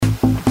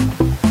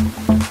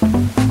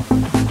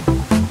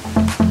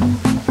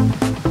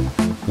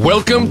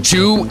Welcome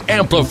to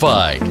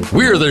Amplified.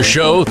 We're the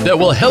show that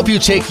will help you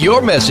take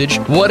your message,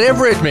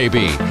 whatever it may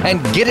be,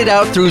 and get it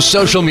out through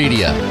social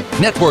media,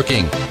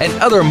 networking, and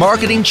other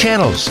marketing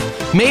channels.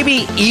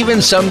 Maybe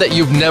even some that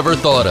you've never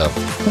thought of.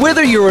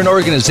 Whether you're an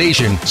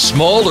organization,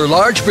 small or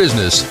large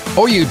business,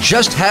 or you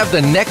just have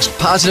the next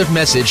positive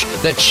message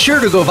that's sure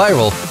to go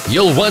viral,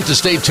 you'll want to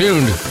stay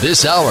tuned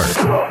this hour.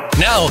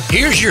 Now,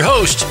 here's your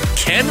host,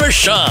 Ken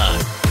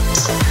Rochon.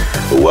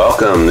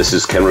 Welcome. This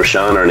is Ken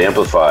Rochon on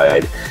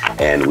Amplified,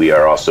 and we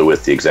are also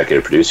with the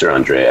executive producer,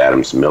 Andrea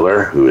Adams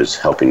Miller, who is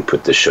helping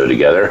put this show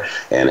together,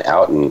 and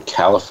out in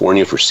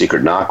California for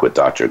Secret Knock with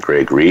Dr.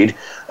 Greg Reid,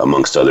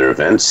 amongst other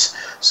events.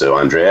 So,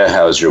 Andrea,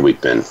 how's your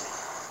weekend?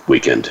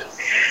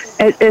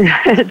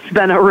 It's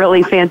been a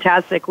really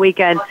fantastic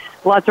weekend.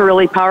 Lots of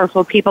really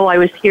powerful people. I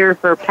was here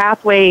for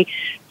Pathway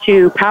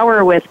to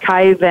Power with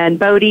Kai Van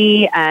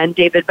Bodie and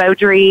David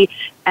Beaudry,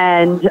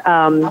 and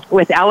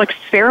with Alex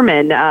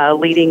Fairman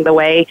leading the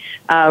way.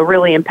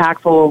 Really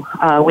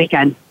impactful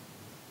weekend.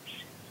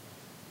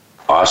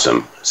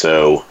 Awesome.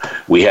 So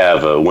we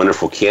have a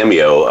wonderful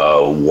cameo,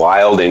 a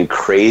wild and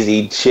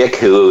crazy chick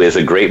who is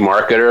a great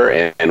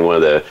marketer and one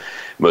of the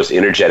most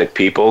energetic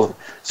people.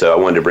 So I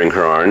wanted to bring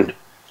her on.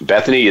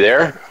 Bethany, you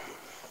there?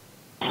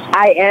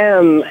 I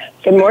am.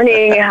 Good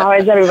morning. How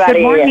is everybody?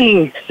 Good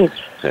morning.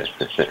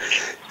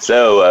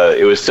 So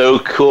it was so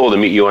cool to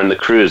meet you on the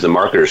cruise, the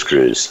Marketers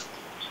Cruise.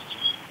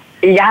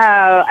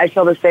 Yeah, I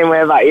feel the same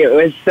way about you.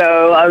 It was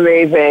so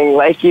amazing.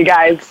 Like, you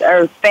guys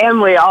are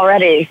family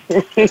already.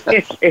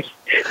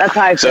 That's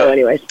how I feel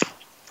anyways.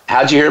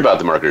 How'd you hear about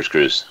the Marketers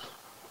Cruise?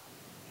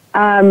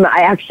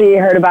 I actually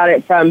heard about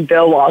it from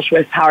Bill Walsh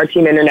with Power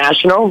Team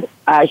International.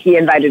 He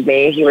invited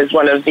me. He was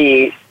one of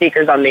the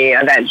speakers on the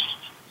event.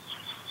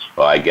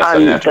 Well, I guess I'm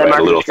going to have to write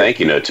a little thank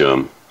you note to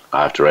him.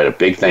 I have to write a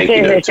big thank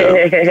you note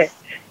to him.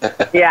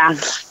 Yeah.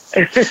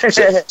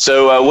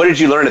 So what did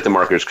you learn at the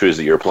Marketers Cruise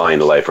that you're applying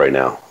to life right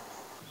now?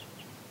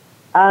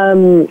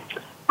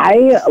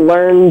 I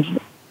learned,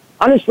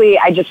 honestly,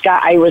 I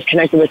was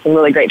connected with some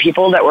really great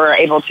people that were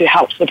able to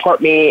help support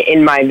me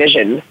in my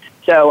vision.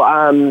 So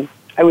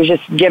I was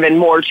just given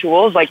more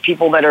tools, like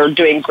people that are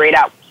doing great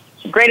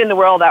in the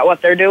world at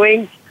what they're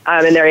doing,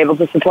 and they're able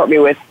to support me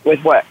with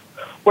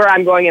where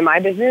I'm going in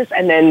my business.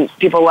 And then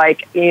people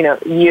like,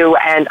 you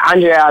and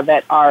Andrea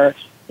that are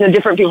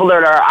different people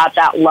that are at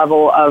that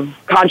level of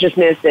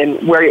consciousness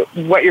and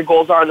what your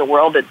goals are in the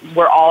world, that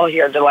we're all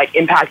here to like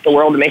impact the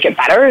world and make it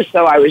better.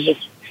 So I was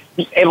just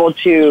able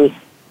to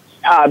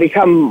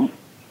become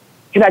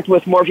connected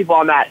with more people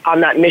on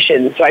that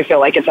mission. So I feel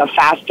like it's a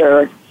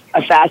faster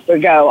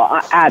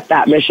go at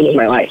that mission in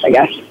my life, I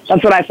guess.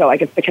 That's what I feel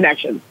like. It's the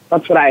connection.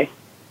 That's what I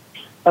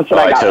got.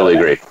 I totally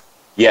agree.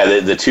 Yeah,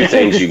 the two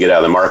things you get out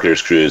of the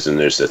Marketers Cruise, and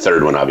there's the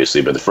third one, obviously,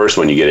 but the first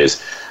one you get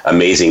is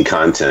amazing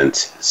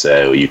content.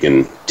 So you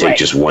can take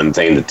just one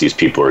thing that these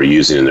people are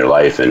using in their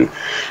life and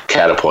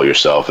catapult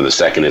yourself. And the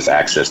second is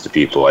access to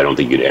people I don't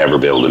think you'd ever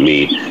be able to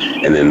meet.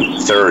 And then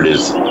third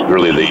is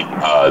really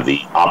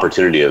the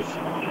opportunity of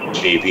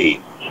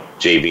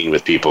JVing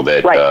with people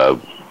that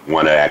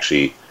want to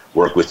actually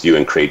work with you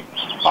and create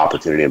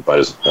opportunity and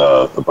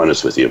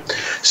abundance with you.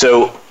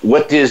 So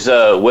what is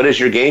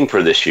your game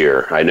for this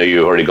year? I know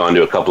you've already gone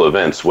to a couple of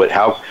events. What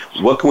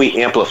can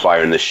we amplify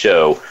in the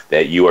show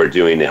that you are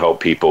doing to help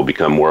people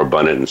become more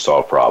abundant and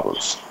solve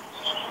problems?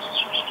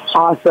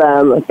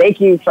 Awesome. Thank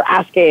you for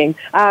asking.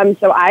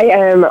 So I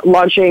am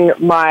launching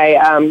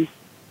my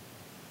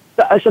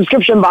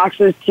subscription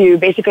boxes to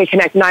basically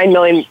connect 9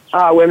 million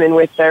women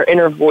with their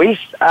inner voice.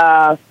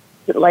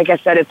 Like I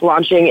said, it's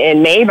launching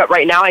in May, but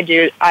right now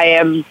I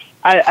am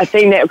a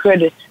thing that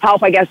could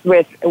help, I guess,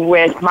 with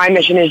my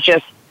mission is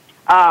just,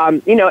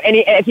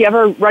 if you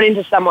ever run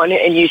into someone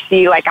and you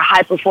see like a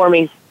high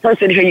performing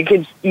person who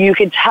you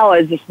could tell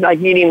is just like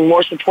needing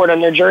more support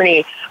on their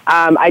journey.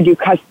 I do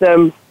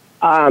custom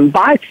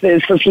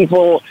boxes for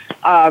people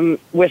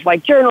with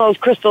like journals,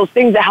 crystals,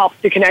 things that help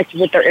to connect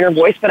with their inner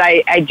voice. But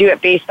I do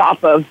it based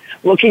off of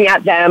looking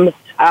at them.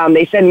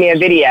 They send me a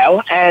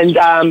video, and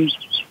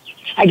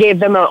I gave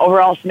them an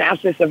overall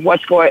synopsis of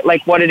what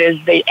it is.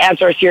 They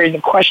answer a series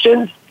of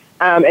questions,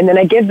 and then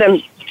I give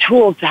them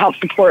tools to help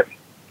support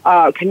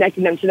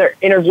connecting them to their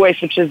inner voice,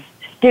 which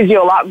gives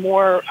you a lot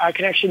more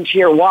connection to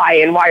your why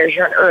and why you're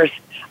here on Earth.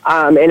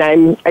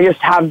 And I just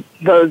have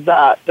those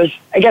I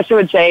guess I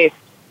would say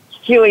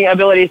healing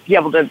abilities to be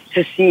able to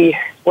see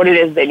what it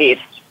is they need.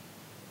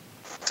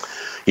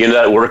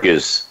 That work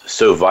is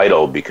so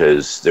vital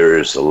because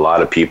there's a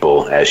lot of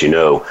people, as you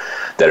know,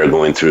 that are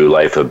going through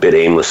life a bit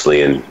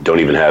aimlessly and don't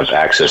even have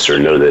access or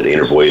know that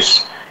inner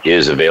voice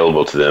is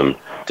available to them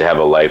to have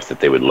a life that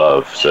they would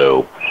love.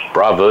 So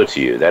bravo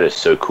to you. That is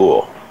so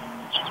cool.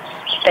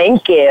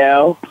 Thank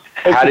you.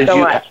 How did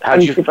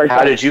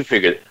you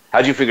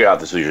figure out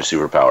this was your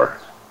superpower?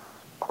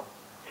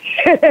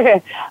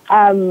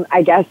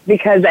 I guess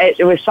because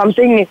it was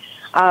something,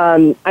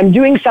 I'm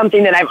doing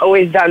something that I've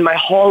always done my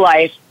whole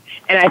life,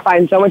 and I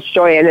find so much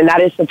joy in, and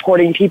that is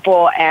supporting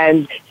people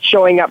and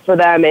showing up for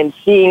them and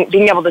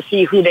being able to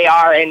see who they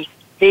are and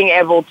being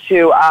able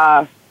to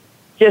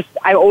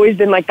I've always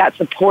been like that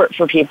support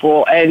for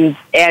people, and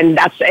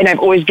I've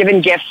always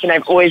given gifts, and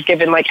I've always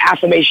given like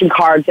affirmation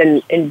cards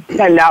and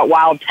send out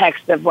wild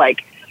texts of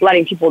like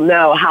letting people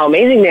know how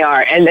amazing they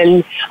are. And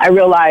then I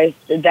realized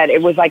that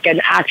it was like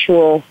an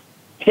actual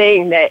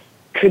thing that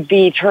could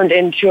be turned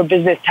into a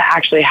business to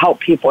actually help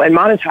people and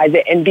monetize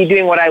it and be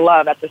doing what I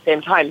love at the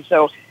same time.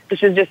 So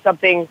this is just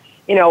something,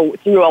 you know,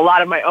 through a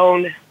lot of my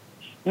own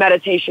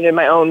meditation and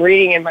my own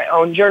reading and my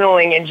own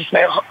journaling and just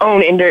my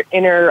own inner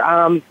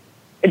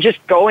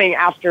just going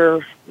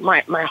after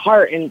my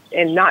heart and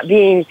not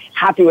being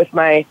happy with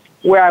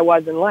where I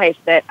was in life,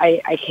 that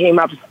I came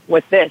up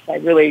with this. I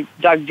really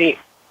dug deep.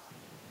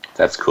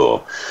 That's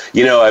cool.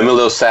 You know, I'm a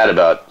little sad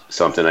about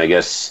something, I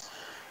guess.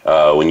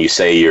 When you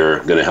say you're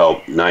going to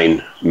help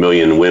 9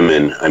 million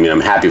women, I mean, I'm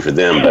happy for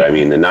them, but I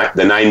mean, the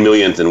 9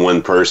 millionth in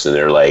one person,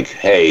 they're like,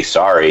 hey,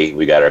 sorry,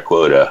 we got our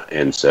quota.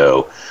 And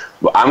so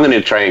I'm going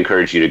to try and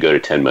encourage you to go to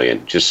 10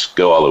 million. Just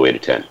go all the way to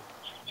 10.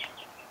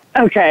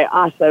 Okay,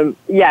 awesome.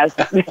 Yes.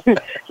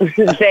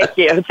 Thank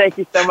you. Thank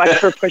you so much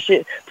for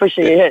pushing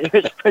me.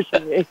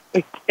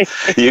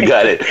 You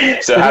got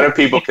it. So how do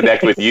people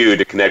connect with you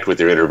to connect with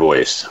their inner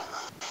voice?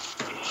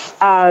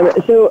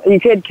 So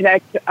you could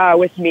connect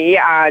with me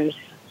on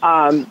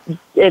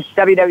it's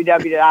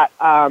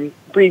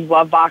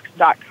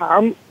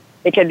www.breezelovebox.com.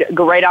 They can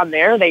go right on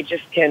there. They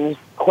just can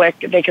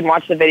click. They can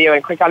watch the video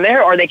and click on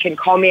there, or they can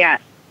call me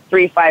at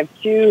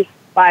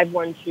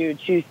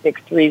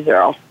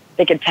 352-512-2630.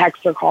 They can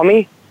text or call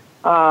me.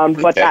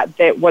 But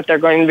what they're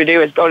going to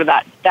do is go to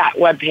that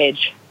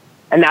webpage,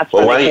 and that's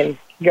where they can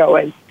go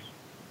in.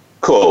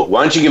 Cool.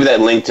 Why don't you give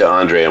that link to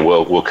Andrea, and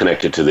we'll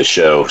connect it to the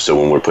show, so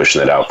when we're pushing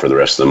that out for the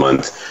rest of the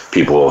month,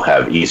 people will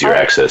have easier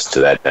access to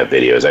that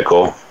video. Is that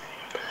cool?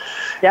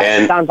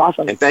 Yeah, sounds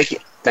awesome. And thank you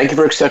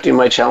for accepting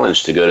my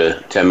challenge to go to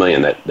 10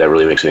 million. That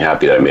really makes me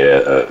happy that I made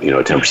a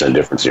 10%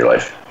 difference in your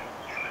life.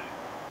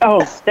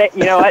 Oh,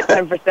 you know what?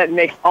 10%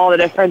 makes all the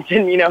difference,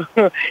 and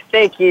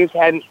thank you,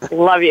 Ken.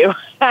 Love you.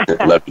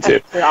 Love you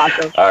too. You're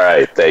awesome. All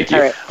right, thank you,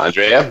 right.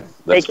 Andrea.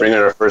 Let's bring in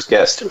our first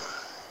guest.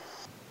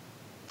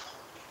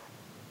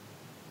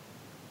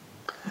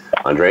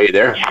 Andrea, you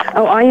there?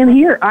 Oh, I am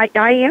here. I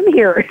am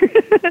here.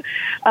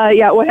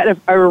 Yeah, we had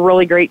a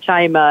really great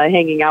time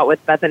hanging out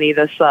with Bethany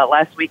this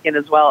last weekend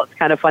as well. It's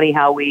kind of funny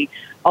how we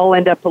all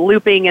end up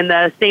looping in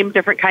the same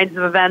different kinds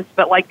of events,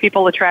 but like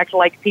people attract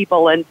like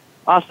people, and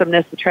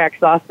awesomeness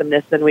attracts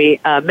awesomeness. And we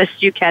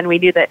missed you, Ken. We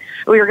knew that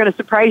we were going to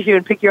surprise you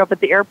and pick you up at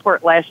the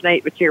airport last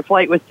night, but your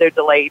flight was so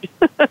delayed.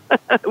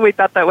 We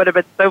thought that would have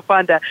been so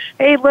fun to,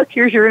 hey, look,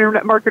 here's your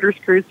Internet Marketers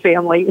Cruise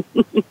family.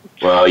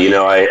 Well,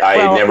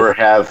 I never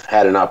have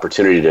had an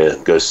opportunity to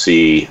go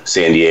see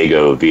San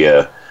Diego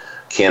via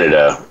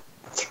Canada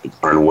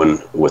on one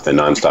with a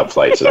nonstop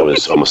flight. So that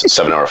was almost a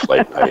 7-hour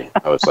flight.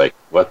 I was like,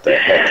 what the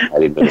heck? I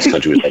didn't know this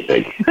country was that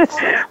big.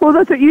 Well,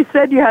 that's what you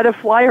said. You had to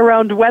fly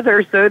around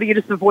weather, so you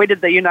just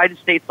avoided the United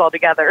States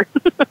altogether.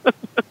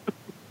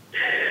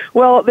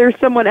 Well, there's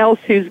someone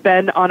else who's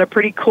been on a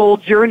pretty cool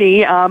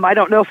journey. I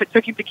don't know if it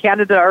took him to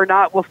Canada or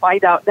not. We'll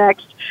find out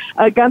next.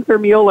 Gunther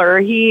Mueller,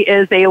 he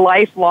is a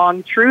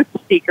lifelong truth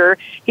seeker.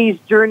 He's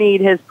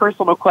journeyed his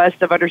personal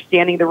quest of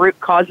understanding the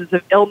root causes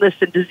of illness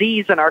and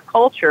disease in our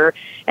culture,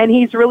 and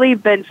he's really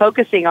been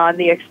focusing on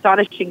the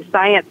astonishing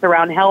science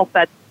around health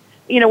that's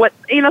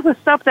the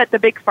stuff that the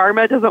big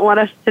pharma doesn't want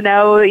us to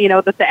know,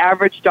 that the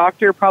average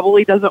doctor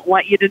probably doesn't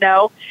want you to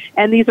know.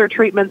 And these are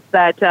treatments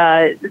that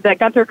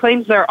Gunther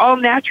claims are all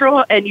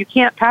natural and you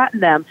can't patent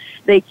them.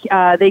 They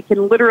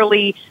can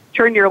literally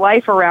turn your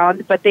life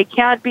around, but they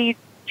can't be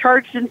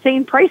charged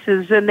insane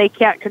prices and they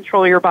can't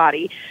control your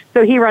body.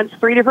 So he runs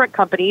 3 different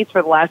companies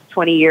for the last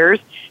 20 years,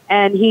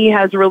 and he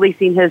has really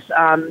seen his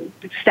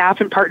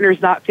staff and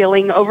partners not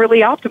feeling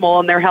overly optimal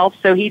in their health.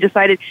 So he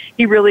decided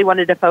he really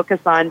wanted to focus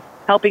on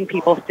helping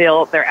people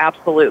feel their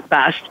absolute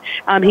best.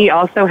 He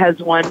also has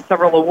won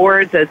several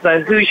awards as a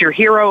Who's Your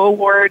Hero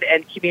Award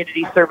and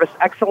Community Service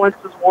Excellence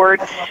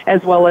Award,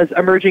 as well as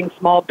Emerging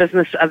Small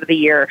Business of the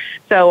Year.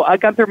 So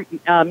Gunther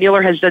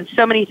Mueller has done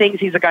so many things.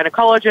 He's a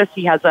gynecologist.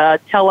 He has a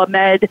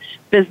telemed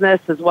business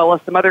as well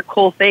as some other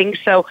cool things.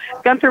 So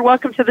Gunther,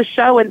 welcome to the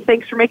show, and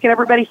thanks for making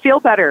everybody feel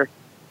better.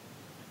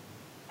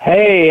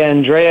 Hey,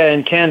 Andrea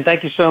and Ken,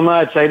 thank you so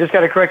much. I just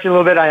got to correct you a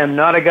little bit. I am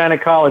not a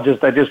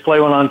gynecologist. I just play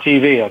one on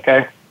TV,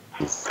 okay?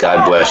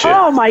 God bless you.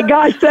 Oh, my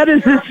gosh, that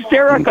is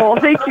hysterical.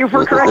 Thank you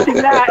for correcting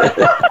that.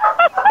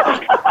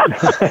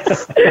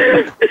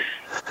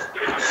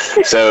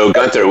 So,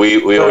 Gunther,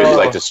 we always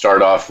like to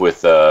start off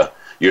with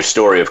your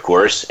story, of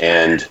course,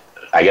 and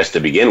I guess to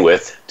begin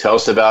with, tell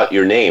us about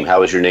your name.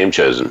 How was your name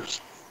chosen?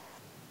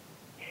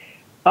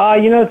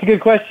 It's a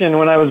good question.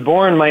 When I was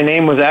born, my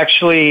name was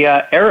actually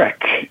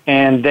Eric,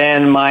 and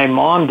then my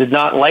mom did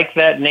not like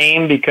that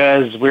name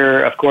because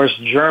we're, of course,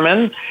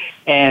 German,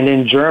 and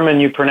in German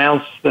you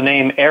pronounce the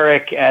name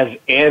Eric as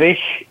Erich.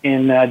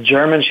 In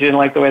German, she didn't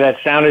like the way that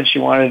sounded. She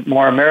wanted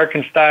more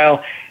American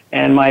style,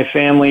 and my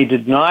family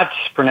did not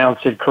pronounce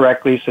it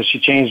correctly, so she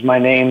changed my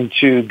name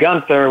to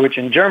Gunther, which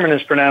in German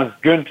is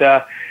pronounced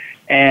Günther.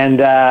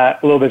 and a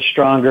little bit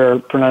stronger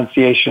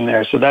pronunciation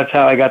there. So that's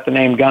how I got the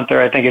name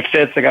Gunther. I think it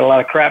fits. I got a lot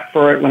of crap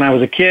for it when I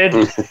was a kid,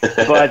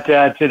 but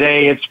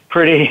today it's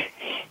pretty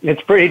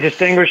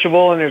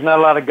distinguishable, and there's not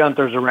a lot of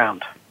Gunthers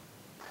around.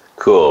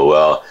 Cool.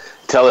 Well,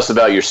 tell us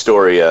about your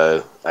story,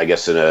 I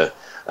guess in a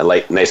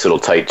nice little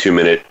tight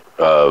 2-minute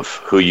of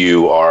who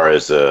you are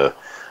as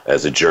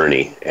a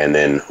journey, and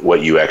then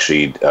what you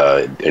actually,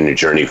 in your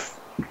journey,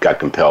 got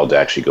compelled to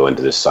actually go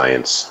into this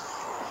science.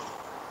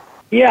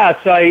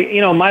 Yeah,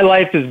 so my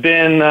life has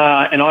been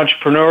an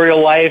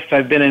entrepreneurial life.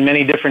 I've been in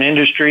many different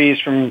industries,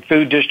 from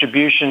food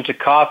distribution to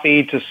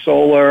coffee to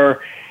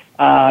solar.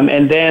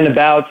 And then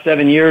about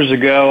 7 years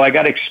ago, I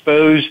got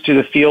exposed to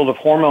the field of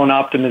hormone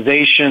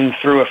optimization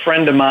through a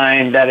friend of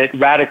mine that it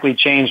radically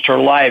changed her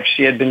life.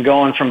 She had been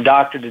going from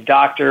doctor to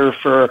doctor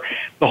for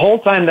the whole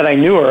time that I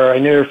knew her. I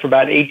knew her for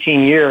about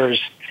 18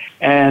 years.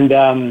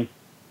 And,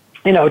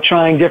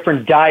 trying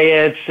different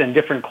diets and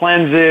different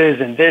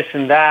cleanses and this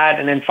and that.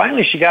 And then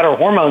finally she got her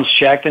hormones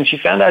checked, and she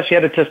found out she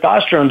had a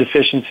testosterone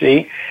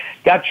deficiency,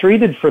 got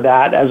treated for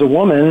that as a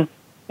woman,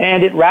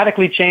 and it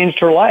radically changed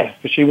her life.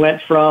 She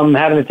went from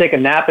having to take a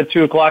nap at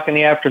 2 o'clock in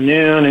the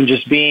afternoon and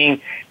just being,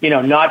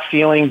 not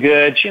feeling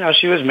good.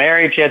 She was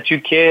married. She had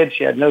 2 kids.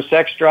 She had no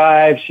sex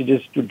drive. She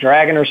just was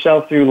dragging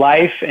herself through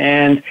life,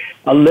 and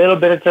a little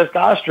bit of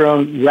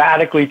testosterone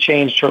radically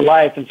changed her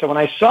life. And so when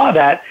I saw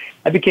that,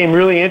 I became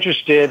really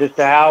interested as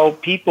to how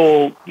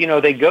people,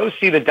 they go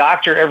see the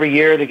doctor every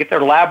year. They get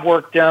their lab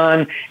work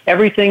done.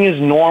 Everything is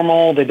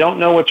normal. They don't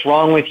know what's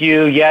wrong with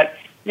you yet.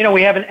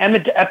 We have an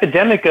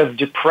epidemic of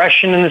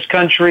depression in this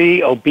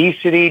country,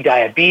 obesity,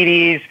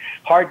 diabetes,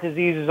 heart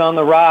disease is on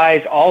the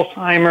rise,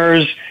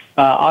 Alzheimer's,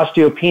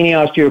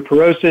 osteopenia,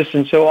 osteoporosis.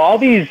 And so all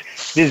these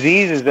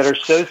diseases that are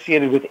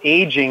associated with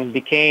aging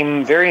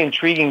became very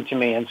intriguing to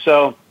me. And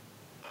so,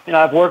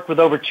 I've worked with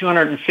over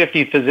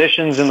 250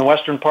 physicians in the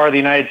western part of the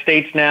United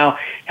States now,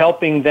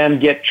 helping them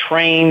get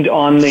trained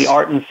on the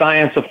art and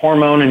science of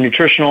hormone and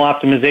nutritional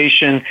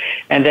optimization,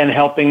 and then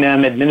helping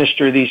them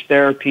administer these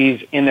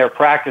therapies in their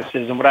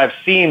practices. And what I've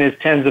seen is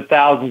tens of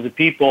thousands of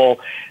people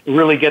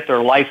really get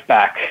their life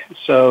back.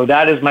 So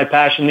that is my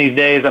passion these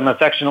days. I'm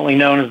affectionately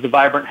known as the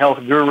Vibrant Health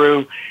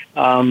Guru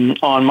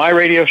on my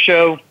radio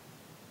show,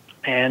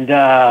 and,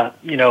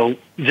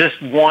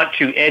 just want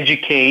to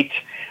educate.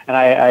 And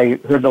I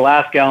heard the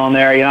last gal on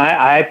there.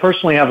 I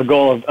personally have a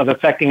goal of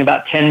affecting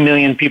about 10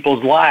 million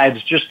people's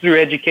lives just through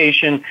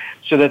education,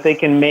 so that they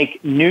can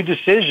make new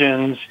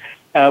decisions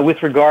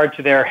with regard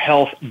to their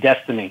health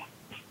destiny.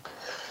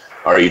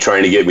 Are you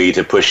trying to get me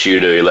to push you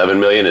to 11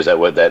 million? Is that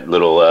what that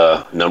little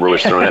number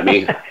was thrown at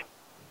me?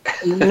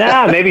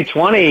 Nah, maybe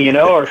 20,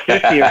 or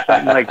 50 or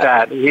something like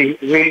that.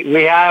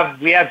 We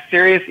have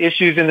serious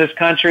issues in this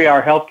country.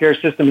 Our healthcare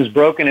system is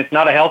broken. It's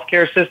not a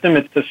healthcare system.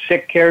 It's a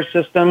sick care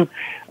system.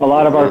 A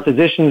lot of our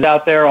physicians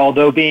out there,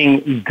 although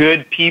being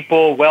good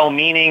people,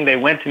 well-meaning, they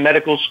went to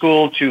medical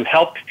school to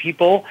help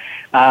people.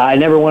 I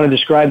never want to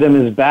describe them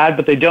as bad,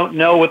 but they don't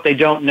know what they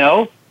don't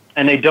know,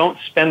 and they don't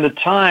spend the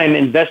time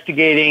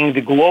investigating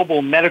the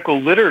global medical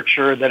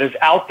literature that is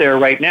out there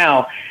right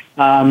now.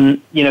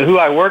 Who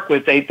I work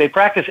with, they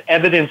practice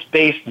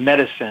evidence-based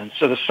medicine.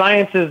 So the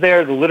science is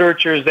there, the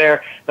literature is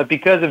there, but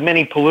because of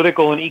many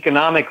political and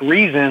economic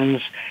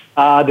reasons,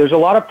 there's a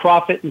lot of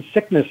profit and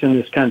sickness in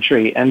this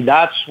country. And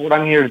that's what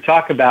I'm here to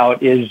talk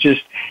about, is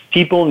just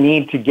people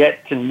need to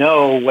get to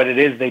know what it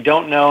is they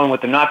don't know and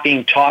what they're not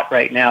being taught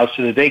right now,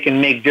 so that they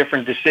can make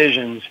different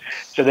decisions,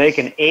 so they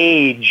can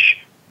age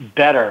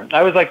better. I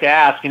always like to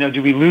ask,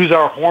 do we lose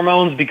our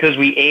hormones because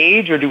we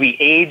age, or do we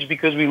age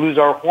because we lose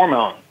our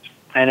hormones?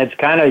 And it's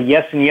kind of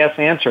yes and yes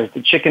answer. It's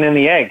the chicken and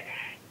the egg.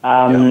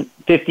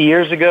 50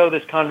 years ago,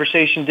 this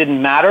conversation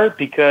didn't matter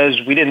because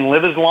we didn't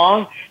live as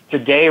long.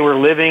 Today, we're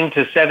living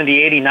to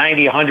 70, 80,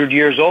 90, 100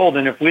 years old.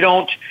 And if we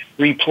don't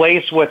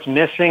replace what's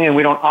missing and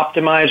we don't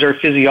optimize our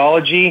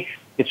physiology,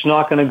 it's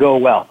not going to go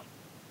well.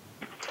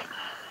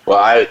 Well,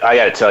 I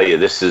got to tell you,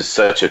 this is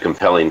such a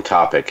compelling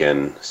topic,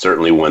 and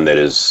certainly one that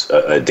is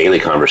a daily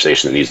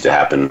conversation that needs to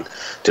happen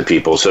to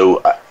people.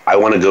 So I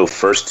want to go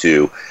first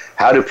to,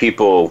 how do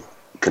people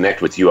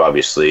connect with you,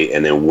 obviously,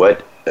 and then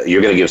what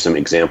you're going to give some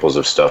examples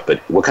of stuff, but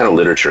what kind of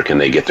literature can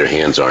they get their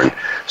hands on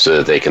so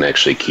that they can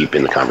actually keep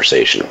in the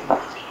conversation?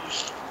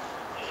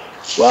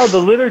 Well, the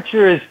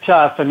literature is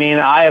tough.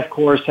 I, of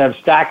course, have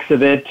stacks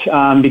of it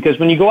because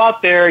when you go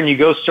out there and you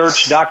go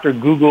search Dr.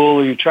 Google,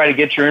 or you try to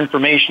get your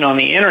information on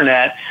the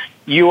internet,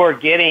 you are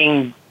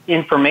getting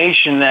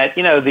information that,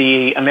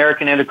 the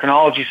American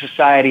Endocrinology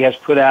Society has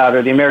put out,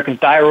 or the American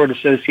Thyroid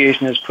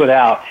Association has put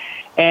out.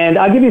 And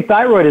I'll give you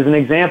thyroid as an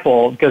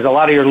example, because a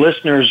lot of your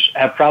listeners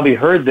have probably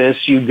heard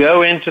this. You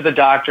go into the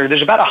doctor,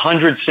 there's about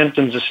 100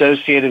 symptoms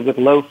associated with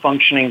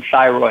low-functioning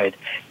thyroid.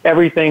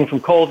 Everything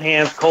from cold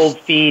hands, cold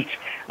feet,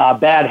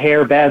 bad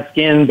hair, bad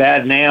skin,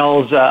 bad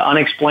nails,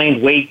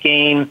 unexplained weight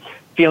gain,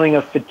 feeling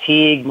of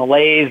fatigue,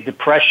 malaise,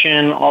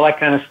 depression, all that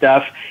kind of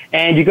stuff.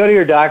 And you go to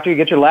your doctor, you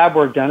get your lab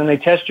work done, and they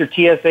test your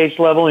TSH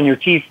level and your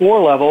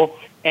T4 level,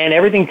 and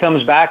everything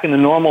comes back in the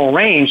normal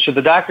range. So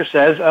the doctor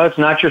says, oh, it's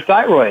not your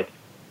thyroid.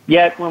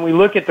 Yet when we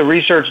look at the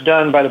research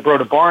done by the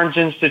Broda Barnes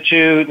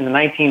Institute in the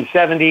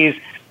 1970s,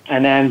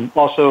 and then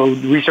also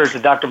research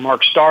that Dr.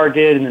 Mark Starr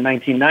did in the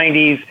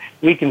 1990s,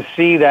 we can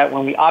see that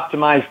when we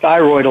optimize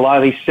thyroid, a lot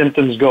of these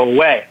symptoms go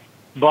away.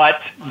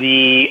 But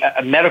the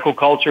medical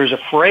culture is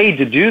afraid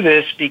to do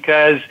this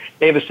because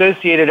they've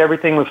associated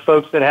everything with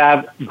folks that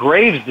have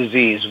Graves'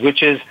 disease,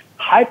 which is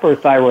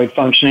hyperthyroid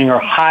functioning or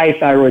high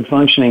thyroid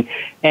functioning.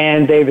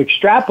 And they've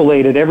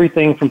extrapolated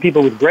everything from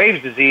people with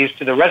Graves' disease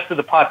to the rest of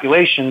the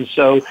population,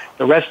 so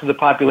the rest of the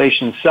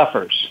population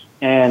suffers.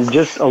 And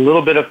just a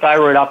little bit of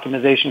thyroid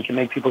optimization can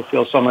make people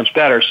feel so much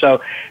better. So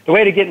the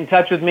way to get in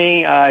touch with me,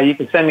 you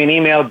can send me an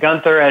email,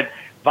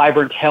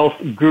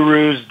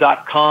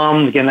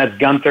 gunther@vibranthealthgurus.com. Again, that's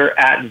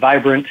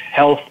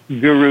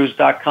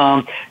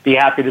gunther@vibranthealthgurus.com. Be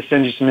happy to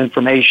send you some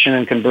information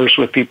and converse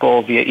with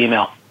people via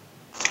email.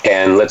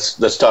 And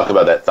let's talk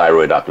about that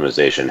thyroid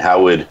optimization.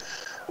 How would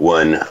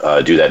one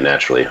do that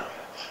naturally?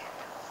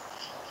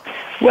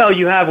 Well,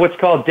 you have what's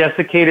called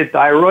desiccated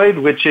thyroid,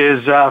 which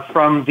is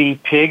from the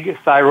pig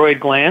thyroid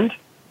gland,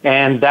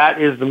 and that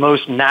is the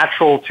most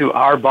natural to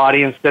our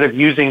body instead of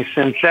using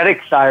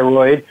synthetic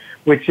thyroid,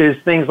 which is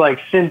things like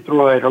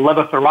Synthroid or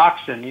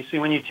levothyroxine. You see,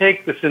 when you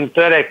take the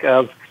synthetic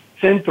of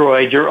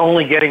Synthroid, you're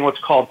only getting what's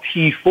called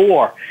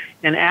T4.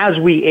 And as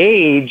we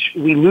age,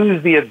 we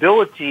lose the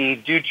ability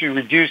due to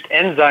reduced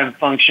enzyme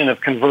function of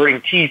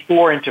converting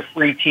T4 into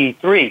free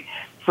T3.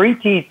 Free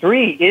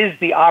T3 is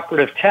the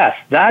operative test.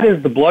 That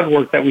is the blood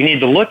work that we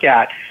need to look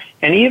at.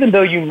 And even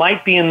though you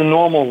might be in the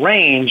normal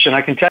range, and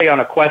I can tell you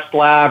on a Quest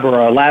lab or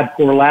a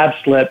LabCorp lab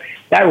slip,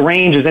 that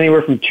range is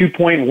anywhere from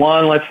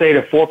 2.1, let's say,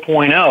 to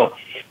 4.0.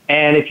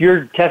 And if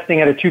you're testing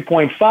at a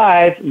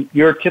 2.5,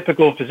 your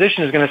typical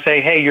physician is going to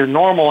say, hey, you're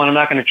normal and I'm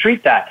not going to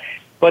treat that.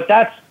 But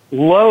that's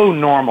low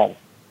normal.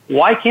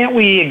 Why can't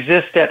we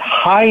exist at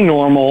high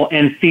normal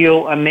and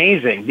feel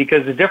amazing?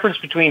 Because the difference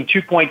between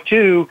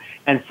 2.2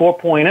 and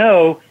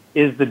 4.0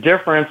 is the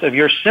difference of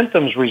your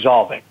symptoms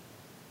resolving.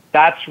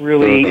 That's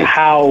really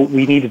how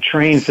we need to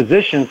train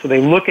physicians so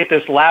they look at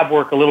this lab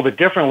work a little bit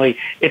differently.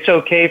 It's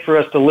okay for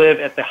us to live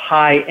at the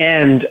high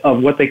end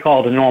of what they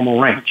call the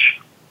normal range.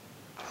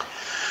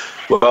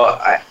 Well,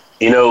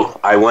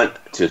 I want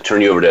to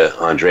turn you over to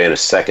Andrea in a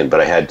second,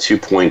 but I had 2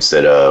 points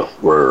that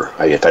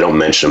if I don't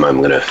mention them, I'm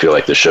going to feel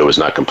like the show is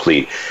not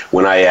complete.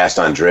 When I asked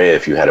Andrea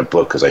if you had a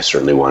book, because I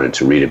certainly wanted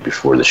to read it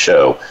before the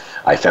show,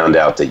 I found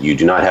out that you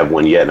do not have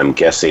one yet, and I'm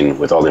guessing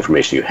with all the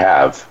information you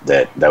have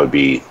that would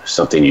be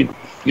something you'd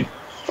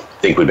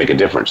think would make a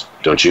difference,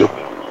 don't you?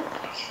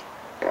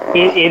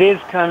 It is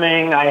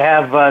coming. I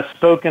have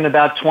spoken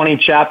about 20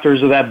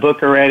 chapters of that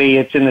book already.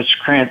 It's in the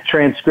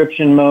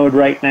transcription mode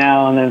right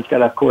now, and then it's got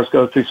to, of course,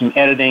 go through some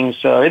editing.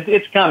 So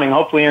it's coming.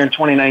 Hopefully here in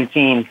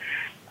 2019,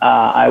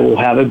 I will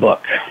have a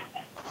book.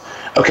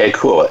 Okay,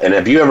 cool. And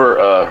have you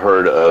ever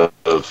heard of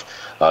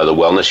the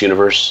Wellness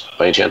Universe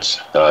by any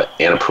chance?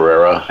 Anna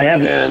Pereira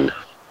and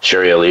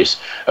Sherry Elise.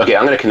 Okay,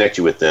 I'm going to connect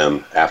you with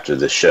them after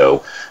the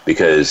show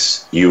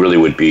because you really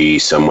would be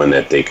someone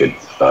that they could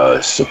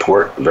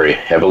support very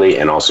heavily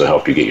and also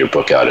help you get your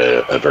book out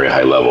at a very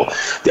high level.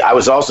 I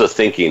was also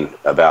thinking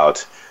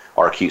about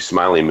our Keep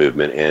Smiling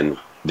movement, and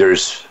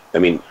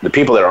the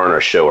people that are on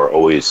our show are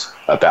always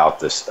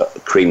about this,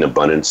 creating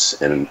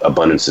abundance, and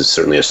abundance is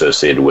certainly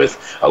associated with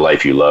a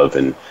life you love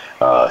and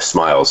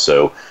smiles.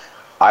 So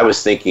I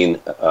was thinking,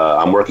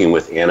 I'm working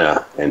with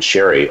Anna and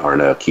Sherry on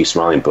a Keep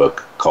Smiling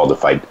book called the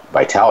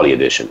Vitality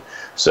Edition.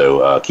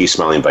 So Keep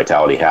Smiling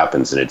Vitality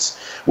Happens, and it's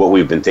what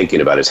we've been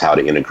thinking about is how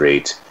to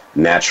integrate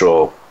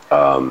natural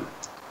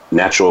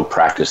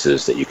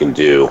practices that you can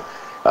do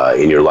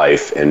in your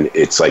life, and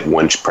it's like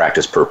one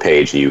practice per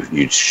page.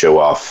 You show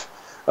off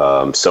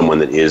someone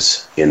that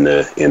is in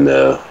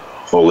the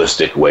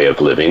holistic way of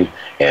living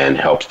and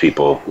helps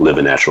people live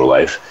a natural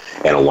life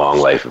and a long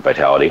life of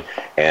vitality.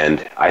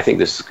 And I think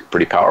this is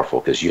pretty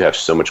powerful because you have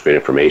so much great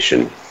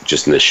information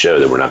just in this show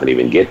that we're not going to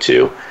even get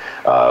to.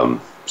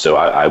 So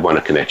I want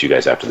to connect you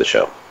guys after the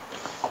show.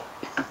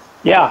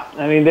 Yeah,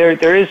 I mean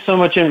there is so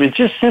much in it.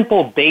 Just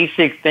simple,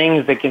 basic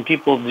things that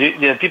people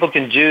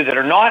can do that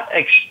are not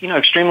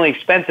extremely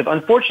expensive.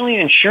 Unfortunately,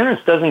 insurance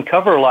doesn't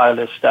cover a lot of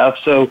this stuff.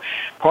 So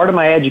part of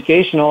my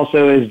education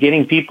also is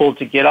getting people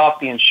to get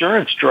off the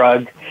insurance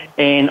drug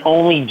and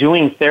only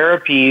doing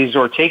therapies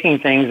or taking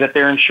things that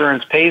their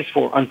insurance pays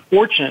for.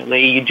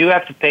 Unfortunately, you do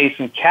have to pay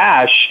some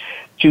cash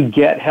to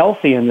get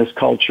healthy in this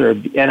culture.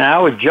 And I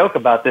always joke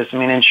about this. I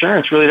mean,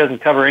 insurance really doesn't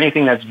cover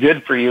anything that's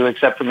good for you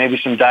except for maybe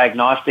some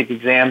diagnostic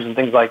exams and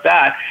things like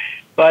that.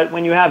 But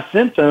when you have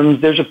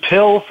symptoms, there's a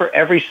pill for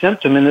every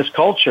symptom in this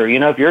culture.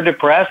 If you're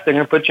depressed, they're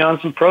going to put you on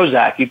some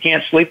Prozac. You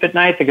can't sleep at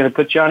night, they're going to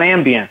put you on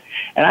Ambien.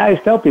 And I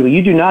always tell people,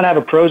 you do not have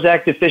a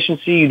Prozac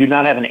deficiency, you do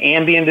not have an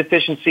Ambien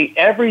deficiency.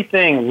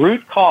 Everything,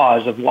 root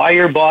cause of why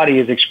your body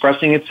is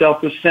expressing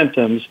itself with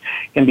symptoms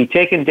can be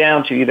taken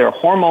down to either a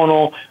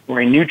hormonal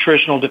or a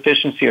nutritional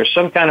deficiency or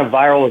some kind of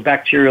viral or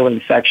bacterial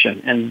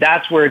infection. And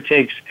that's where it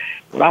takes,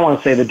 what I want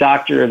to say, the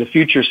doctor of the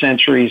future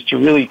centuries to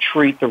really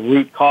treat the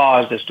root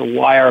cause as to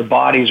why our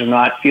bodies are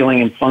not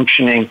feeling and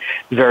functioning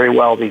very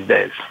well these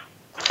days.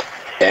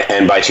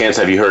 And by chance,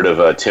 have you heard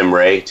of Tim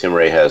Ray? Tim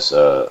Ray has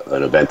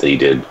an event that he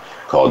did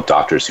called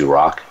Doctors Who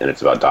Rock, and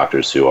it's about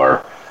doctors who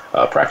are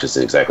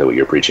practicing exactly what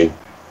you're preaching.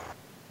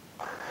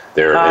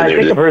 I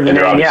think I've heard the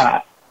name,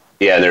 yeah.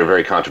 Yeah, and they're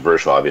very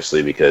controversial,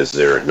 obviously, because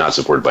they're not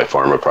supported by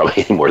pharma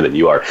probably any more than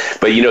you are.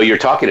 But, you're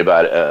talking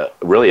about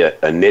really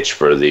a niche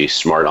for the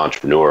smart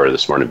entrepreneur, the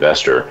smart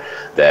investor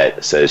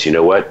that says, you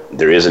know what,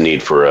 there is a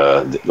need for,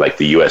 like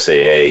the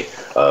USAA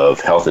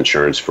of health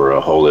insurance for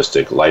a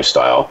holistic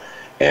lifestyle.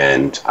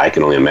 And I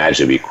can only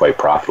imagine it'd be quite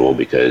profitable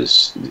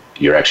because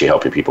you're actually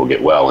helping people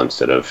get well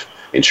instead of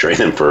insuring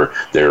them for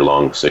their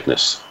long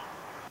sickness.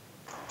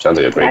 Sounds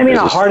like a great business.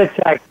 A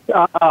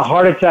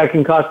heart attack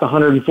can cost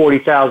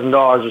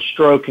 $140,000. A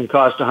stroke can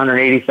cost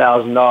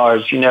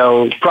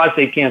 $180,000.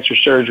 Prostate cancer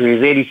surgery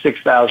is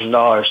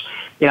 $86,000.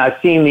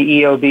 I've seen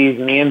the EOBs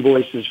and the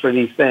invoices for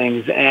these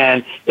things.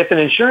 And if an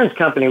insurance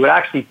company would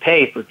actually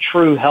pay for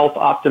true health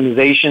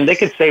optimization, they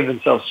could save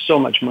themselves so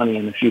much money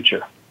in the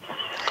future.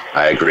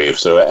 I agree.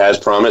 So as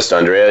promised,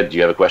 Andrea, do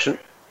you have a question?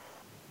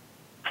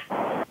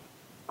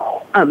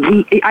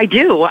 I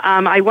do.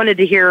 I wanted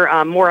to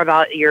hear more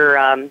about your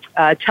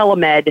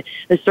telemed,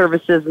 the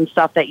services and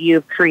stuff that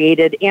you've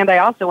created. And I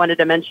also wanted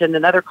to mention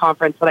another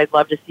conference that I'd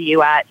love to see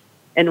you at,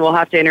 and we'll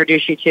have to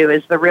introduce you to,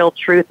 is the Real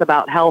Truth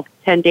About Health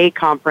 10-day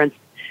conference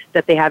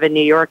that they have in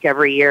New York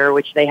every year,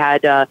 which they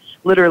had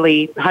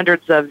literally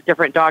hundreds of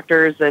different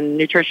doctors and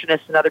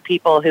nutritionists and other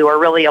people who are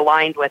really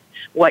aligned with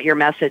what your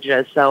message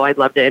is. So I'd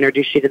love to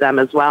introduce you to them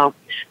as well.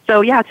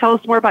 So, yeah, tell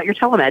us more about your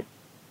telemed.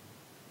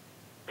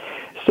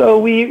 So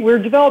we're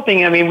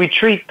developing, we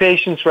treat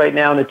patients right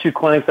now in the two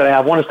clinics that I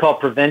have. One is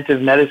called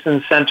Preventive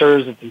Medicine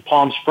Centers. It's in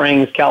Palm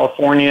Springs,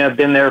 California. I've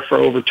been there for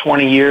over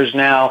 20 years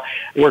now.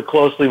 Work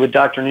closely with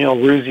Dr. Neil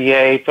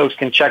Rouzier. Folks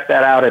can check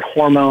that out at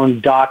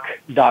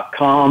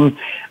hormonedoc.com.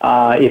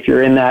 If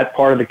you're in that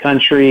part of the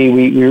country,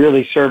 we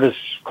really service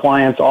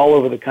clients all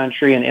over the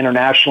country and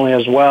internationally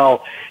as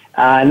well.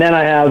 And then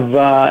I have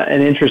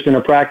an interest in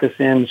a practice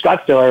in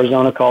Scottsdale,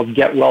 Arizona called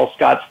Get Well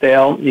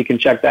Scottsdale. You can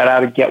check that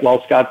out at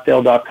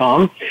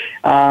getwellscottsdale.com.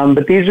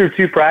 But these are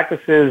two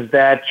practices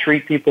that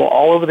treat people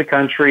all over the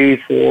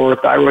country for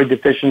thyroid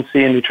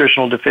deficiency and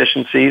nutritional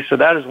deficiency. So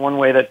that is one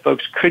way that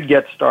folks could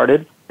get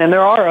started. And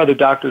there are other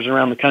doctors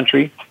around the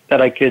country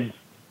that I could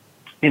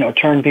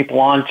turn people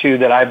on to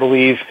that I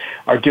believe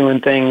are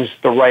doing things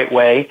the right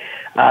way.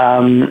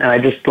 And I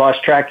just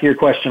lost track of your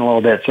question a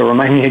little bit. So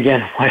remind me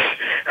again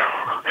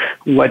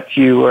what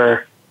you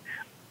were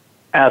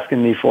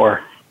asking me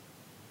for.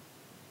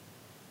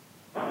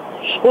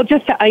 Well,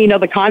 just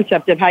the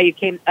concept of how you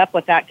came up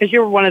with that, because you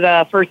were one of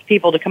the first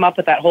people to come up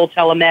with that whole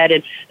telemed,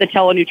 and the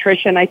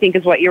telenutrition, I think,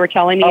 is what you were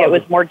telling me. It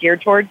was more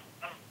geared towards.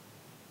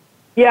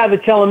 Yeah, the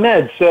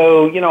telemed.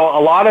 So,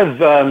 a lot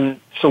of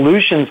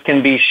solutions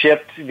can be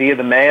shipped via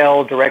the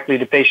mail directly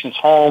to patients'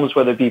 homes,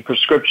 whether it be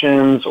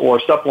prescriptions or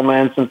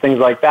supplements and things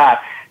like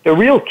that. The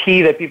real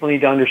key that people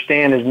need to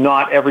understand is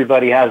not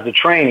everybody has the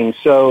training.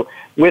 So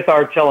with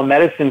our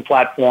telemedicine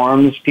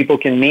platforms, people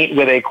can meet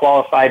with a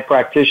qualified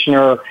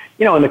practitioner,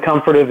 in the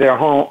comfort of their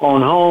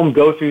own home,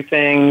 go through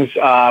things.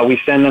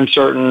 We send them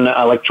certain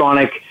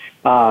electronic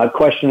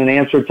question and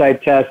answer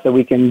type tests that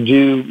we can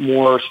do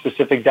more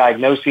specific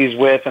diagnoses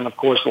with, and of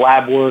course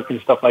lab work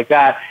and stuff like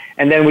that.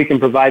 And then we can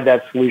provide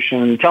that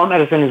solution.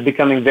 Telemedicine is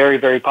becoming very,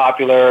 very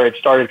popular. It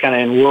started kind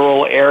of in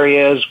rural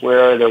areas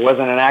where there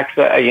wasn't an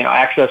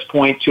access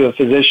point to a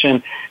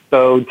physician.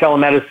 So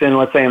telemedicine,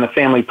 let's say on the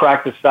family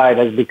practice side,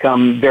 has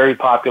become very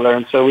popular.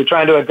 And so we're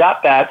trying to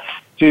adapt that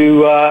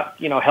to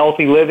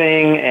healthy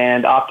living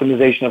and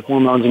optimization of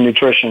hormones and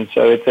nutrition.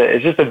 So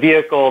it's just a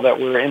vehicle that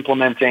we're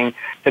implementing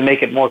to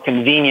make it more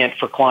convenient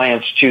for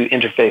clients to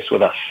interface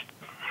with us.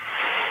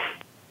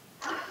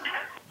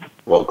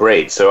 Well,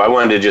 great. So I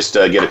wanted to just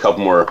get a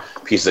couple more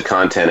pieces of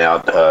content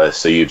out.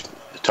 So you've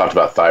talked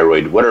about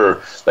thyroid. What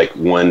are like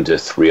 1 to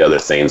 3 other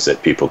things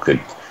that people could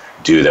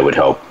do that would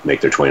help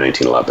make their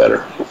 2019 a lot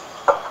better?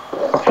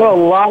 So a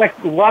lot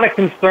of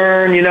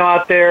concern,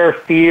 out there,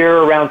 fear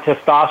around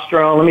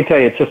testosterone. Let me tell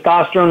you,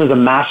 testosterone is a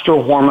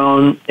master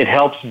hormone. It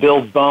helps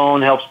build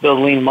bone, helps build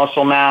lean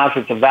muscle mass.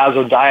 It's a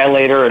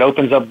vasodilator. It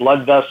opens up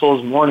blood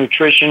vessels, more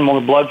nutrition,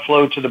 more blood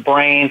flow to the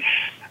brain.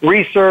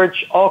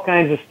 Research, all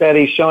kinds of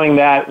studies showing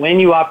that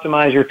when you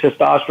optimize your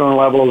testosterone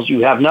levels,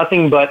 you have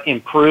nothing but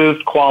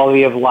improved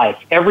quality of life.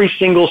 Every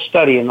single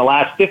study in the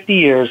last 50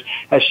 years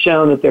has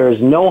shown that there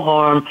is no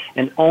harm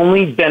and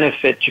only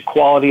benefit to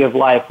quality of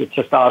life with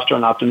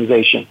testosterone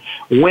optimization.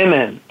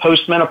 Women,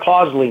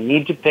 postmenopausally,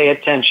 need to pay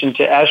attention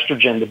to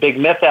estrogen. The big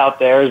myth out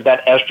there is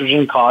that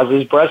estrogen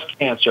causes breast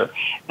cancer,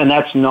 and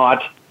that's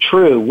not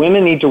true.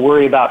 Women need to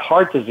worry about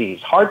heart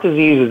disease. Heart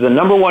disease is the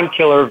number one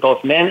killer of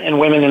both men and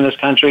women in this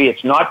country.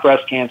 It's not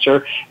breast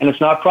cancer, and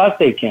it's not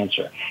prostate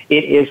cancer.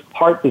 It is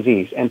heart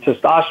disease. And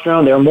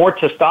testosterone, there are more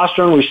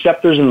testosterone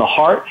receptors in the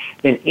heart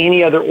than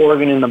any other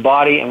organ in the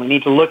body, and we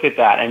need to look at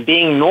that. And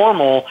being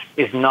normal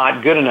is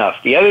not good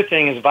enough. The other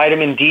thing is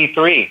vitamin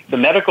D3. The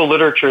medical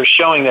literature is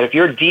showing that if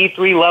your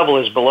D3 level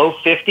is below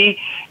 50,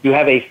 you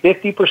have a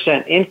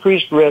 50%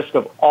 increased risk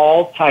of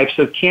all types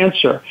of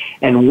cancer.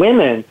 And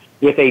women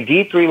with a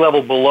D3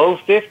 level below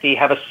 50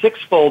 have a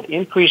 6-fold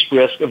increased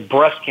risk of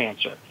breast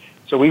cancer.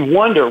 So we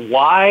wonder,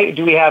 why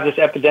do we have this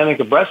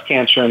epidemic of breast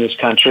cancer in this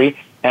country?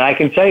 And I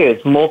can tell you,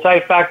 it's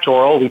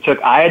multifactorial. We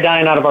took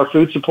iodine out of our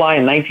food supply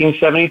in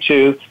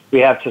 1972. We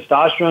have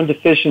testosterone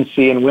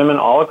deficiency in women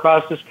all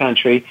across this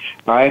country,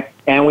 all right?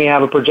 And we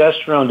have a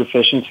progesterone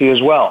deficiency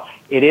as well.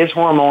 It is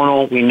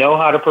hormonal. We know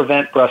how to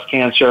prevent breast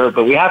cancer,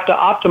 but we have to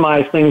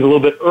optimize things a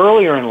little bit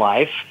earlier in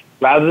life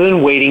rather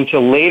than waiting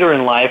till later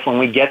in life when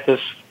we get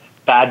this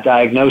bad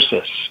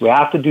diagnosis. We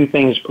have to do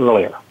things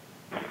earlier.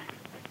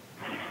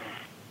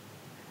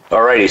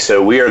 Alrighty,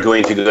 so we are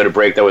going to go to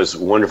break. That was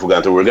wonderful,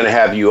 Gunther. We're going to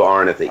have you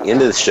on at the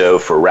end of the show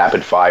for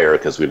rapid fire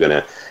because we're going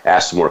to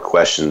ask some more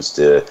questions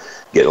to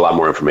get a lot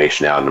more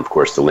information out. And, of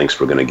course, the links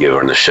we're going to give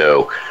on the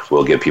show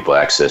will give people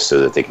access so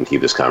that they can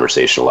keep this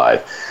conversation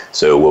alive.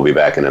 So we'll be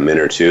back in a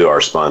minute or two. Our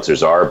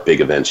sponsors are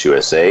Big Events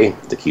USA,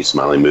 the Keep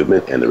Smiling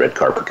Movement, and the Red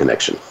Carpet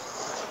Connection.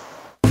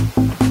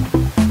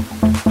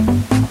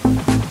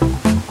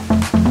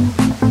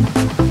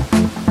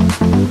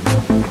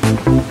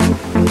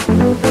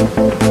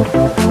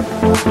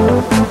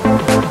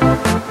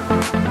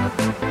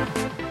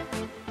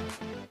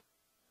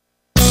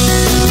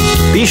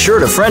 Be sure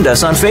to friend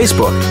us on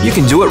Facebook. You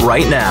can do it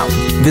right now.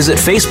 Visit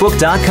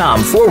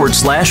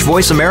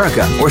facebook.com/Voice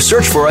America or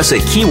search for us at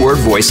keyword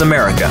Voice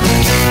America.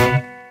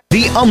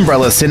 The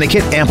Umbrella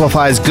Syndicate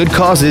amplifies good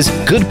causes,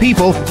 good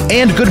people,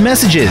 and good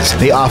messages.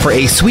 They offer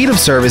a suite of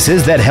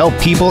services that help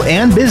people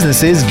and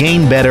businesses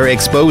gain better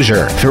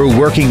exposure. Through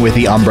working with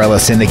the Umbrella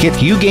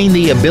Syndicate, you gain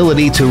the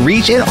ability to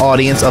reach an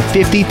audience of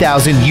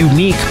 50,000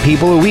 unique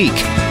people a week.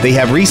 They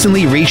have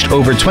recently reached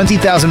over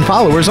 20,000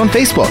 followers on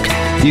Facebook.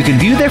 You can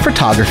view their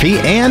photography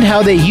and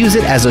how they use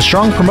it as a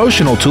strong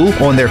promotional tool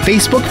on their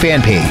Facebook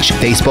fan page,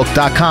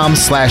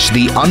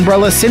 facebook.com/The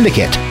Umbrella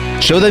Syndicate.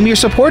 Show them your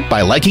support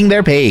by liking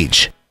their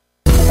page.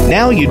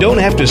 Now you don't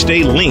have to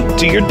stay linked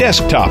to your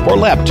desktop or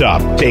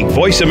laptop. Take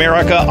Voice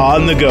America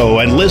on the go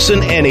and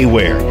listen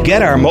anywhere.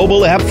 Get our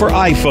mobile app for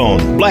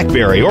iPhone,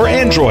 BlackBerry, or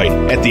Android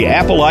at the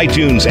Apple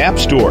iTunes App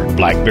Store,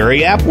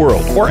 BlackBerry App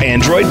World, or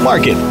Android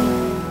Market.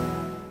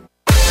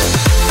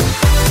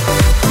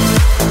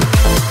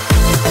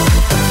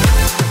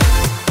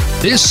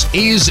 This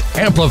is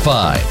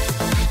Amplified.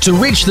 To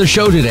reach the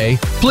show today,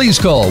 please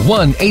call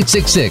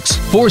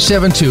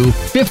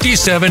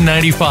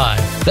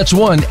 1-866-472-5795. That's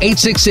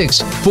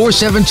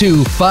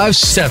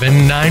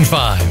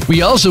 1-866-472-5795.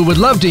 We also would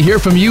love to hear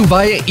from you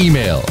via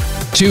email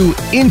to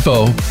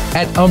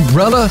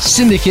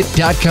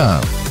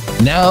info@umbrellasyndicate.com.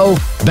 Now,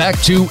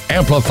 back to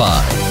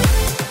Amplify.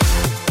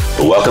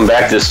 Welcome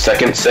back to the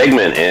second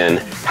segment,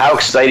 and how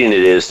exciting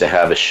it is to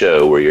have a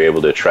show where you're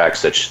able to attract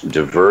such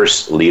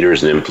diverse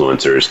leaders and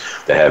influencers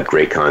that have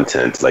great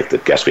content like the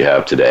guest we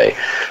have today.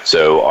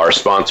 So our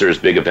sponsors,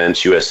 Big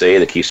Events USA,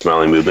 the Keep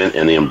Smiling Movement,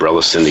 and the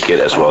Umbrella Syndicate,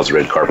 as well as the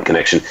Red Carpet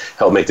Connection,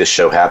 help make this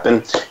show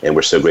happen. And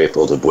we're so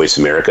grateful to Voice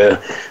America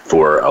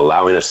for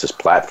allowing us this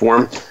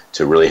platform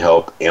to really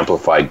help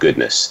amplify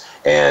goodness.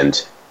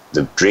 And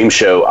the dream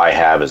show I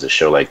have is a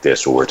show like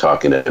this where we're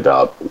talking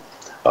about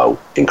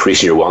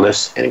increasing your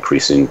wellness and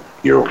increasing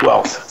your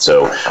wealth.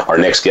 So our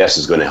next guest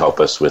is going to help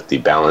us with the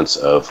balance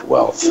of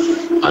wealth.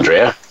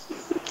 Andrea?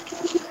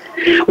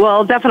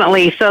 Well,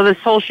 definitely. So this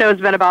whole show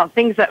has been about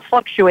things that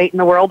fluctuate in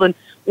the world, and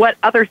what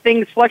other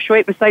things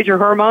fluctuate besides your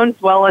hormones?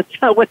 Well, it's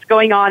what's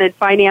going on in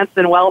finance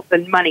and wealth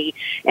and money.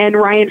 And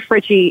Ryan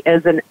Fritchie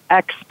is an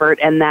expert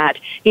in that.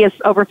 He has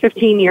over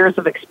 15 years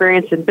of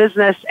experience in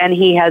business, and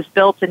he has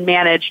built and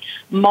managed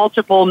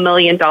multiple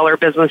million-dollar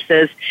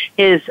businesses.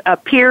 His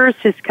peers,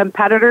 his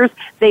competitors,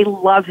 they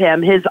love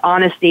him. His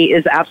honesty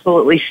is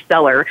absolutely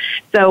stellar.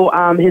 So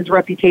his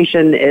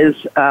reputation is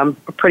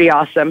pretty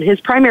awesome.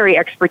 His primary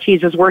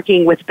expertise is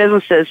working with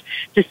businesses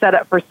to set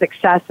up for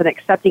success and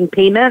accepting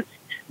payments,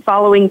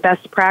 following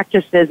best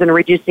practices and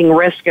reducing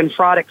risk and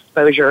fraud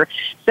exposure.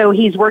 So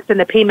he's worked in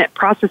the payment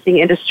processing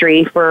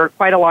industry for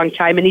quite a long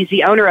time, and he's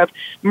the owner of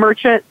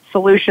Merchant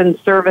Solution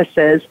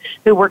Services,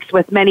 who works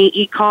with many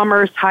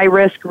e-commerce,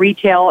 high-risk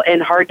retail,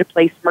 and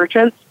hard-to-place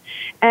merchants.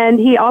 And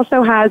he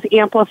also has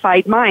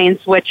Amplified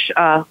Minds, which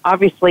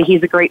obviously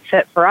he's a great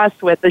fit for us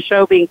with the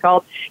show being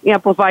called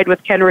Amplified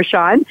with Ken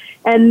Rochon.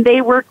 And they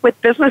work with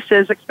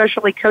businesses,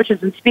 especially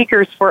coaches and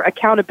speakers, for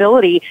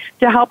accountability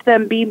to help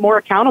them be more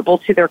accountable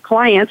to their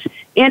clients.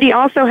 And he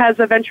also has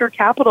a venture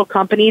capital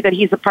company that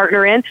he's a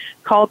partner in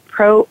called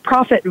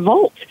Profit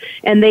Vault.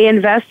 And they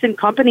invest in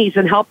companies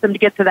and help them to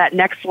get to that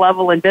next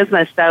level in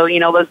business. So,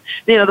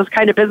 those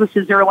kind of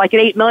businesses that are like at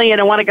 $8 million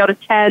and want to go to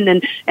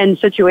 10 and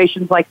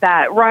situations like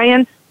that.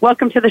 Ryan,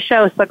 welcome to the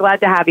show. So glad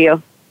to have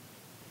you.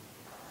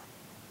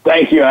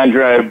 Thank you,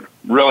 Andrea. I'm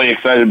really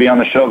excited to be on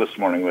the show this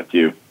morning with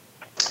you.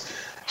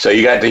 So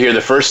you got to hear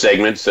the first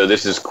segment. So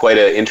this is quite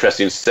an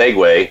interesting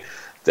segue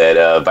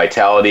that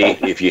vitality,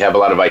 if you have a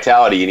lot of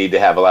vitality, you need to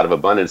have a lot of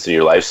abundance in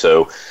your life.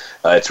 So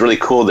it's really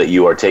cool that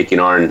you are taking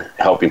on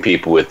helping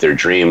people with their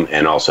dream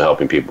and also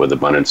helping people with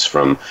abundance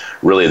from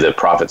really the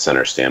profit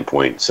center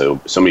standpoint.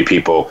 So many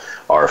people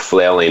are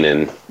flailing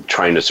and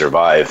trying to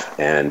survive,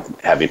 and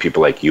having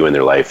people like you in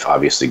their life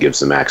obviously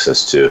gives them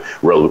access to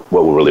what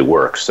will really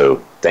work. So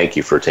thank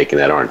you for taking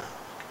that on.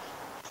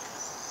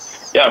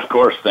 Yeah, of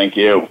course. Thank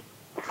you.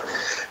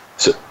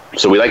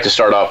 So we like to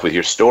start off with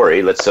your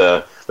story. Let's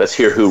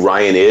hear who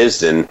Ryan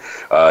is, and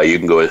you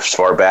can go as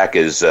far back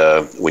as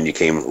when you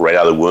came right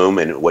out of the womb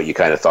and what you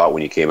kind of thought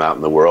when you came out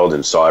in the world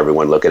and saw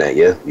everyone looking at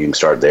you. You can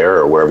start there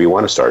or wherever you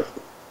want to start.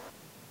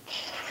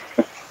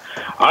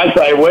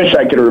 I wish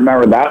I could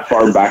remember that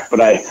far back,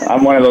 but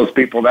I'm one of those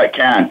people that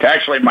can't.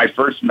 Actually, my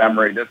first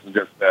memory, this is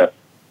just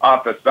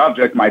off the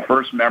subject, my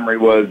first memory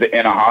was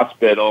in a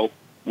hospital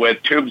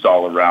with tubes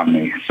all around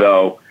me.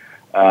 So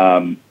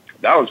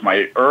that was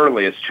my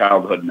earliest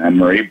childhood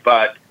memory.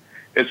 But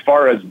as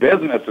far as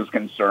business is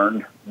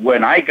concerned,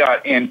 when I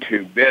got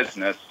into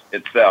business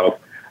itself,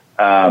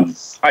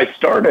 I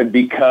started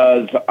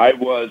because I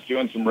was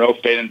doing some real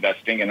estate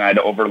investing and I'd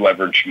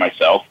over-leveraged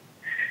myself.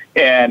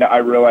 And I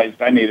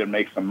realized I needed to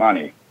make some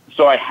money.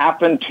 So I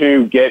happened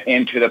to get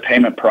into the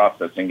payment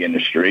processing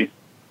industry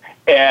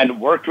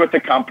and worked with a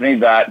company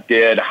that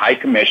did high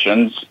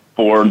commissions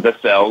for the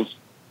sales.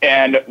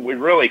 And we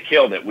really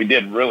killed it. We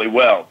did really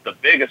well. The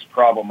biggest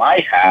problem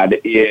I had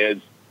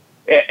is,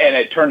 and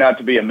it turned out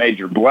to be a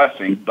major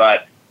blessing,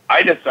 but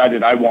I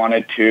decided I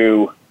wanted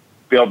to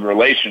build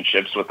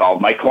relationships with all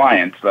my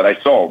clients that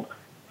I sold.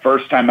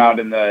 First time out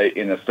in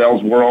the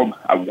sales world,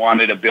 I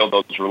wanted to build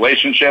those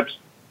relationships.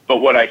 But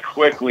what I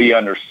quickly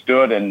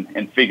understood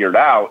and figured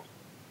out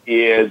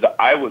is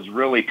I was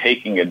really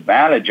taking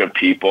advantage of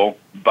people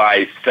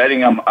by setting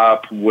them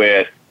up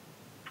with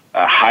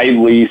high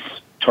lease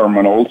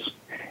terminals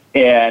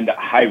and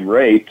high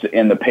rates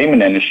in the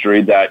payment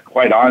industry that,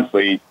 quite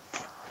honestly,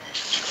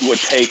 would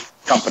take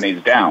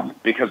companies down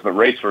because the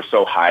rates were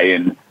so high,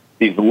 and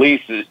these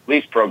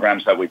lease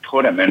programs that we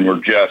put them in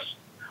were just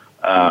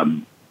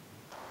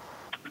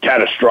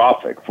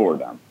catastrophic for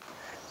them.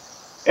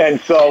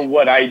 And so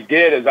what I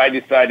did is I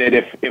decided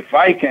if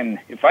I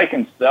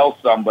can sell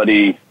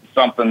somebody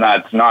something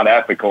that's not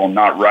ethical and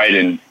not right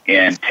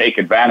and take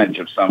advantage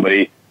of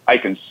somebody, I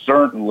can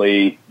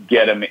certainly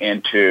get them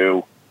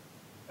into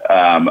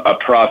a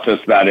process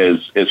that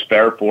is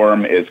fair for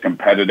them, is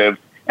competitive,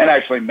 and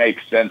actually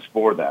makes sense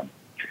for them.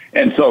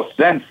 And so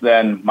since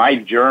then, my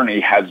journey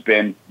has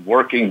been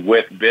working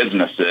with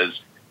businesses,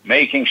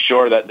 making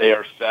sure that they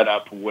are set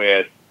up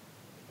with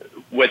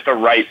the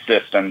right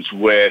systems,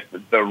 with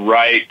the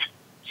right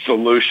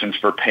solutions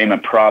for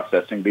payment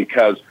processing.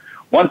 Because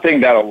one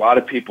thing that a lot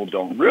of people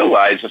don't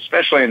realize,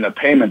 especially in the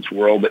payments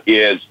world,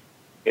 is,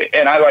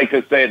 and I like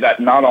to say that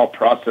not all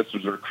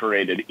processors are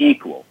created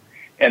equal.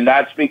 And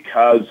that's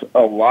because a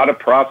lot of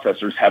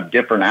processors have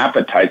different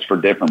appetites for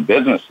different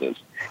businesses.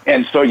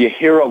 And so you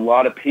hear a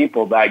lot of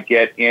people that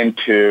get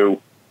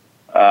into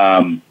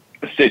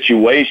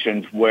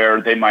situations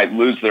where they might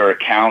lose their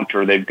account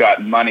or they've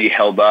got money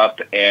held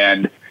up,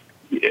 and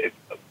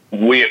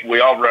we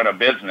all run a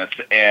business.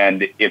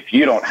 And if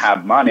you don't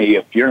have money,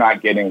 if you're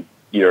not getting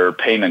your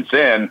payments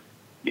in,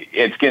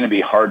 it's going to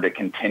be hard to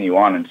continue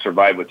on and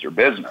survive with your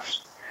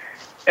business.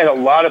 And a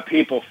lot of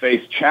people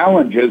face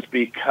challenges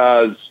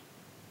because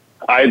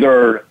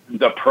either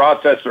the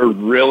processor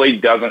really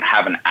doesn't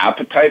have an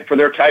appetite for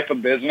their type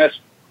of business,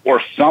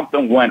 or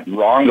something went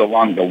wrong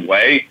along the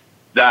way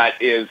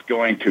that is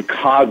going to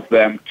cause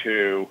them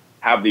to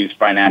have these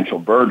financial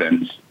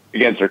burdens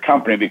against their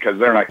company because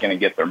they're not going to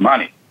get their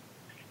money.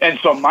 And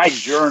so my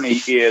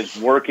journey is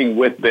working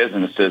with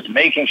businesses,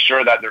 making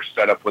sure that they're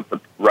set up with the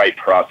right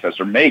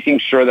processor, making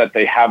sure that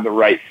they have the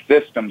right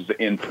systems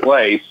in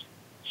place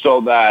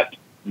so that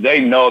they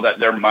know that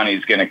their money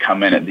is going to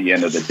come in at the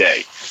end of the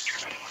day.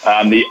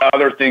 The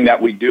other thing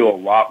that we do a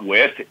lot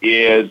with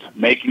is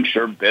making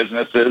sure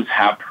businesses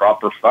have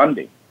proper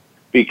funding,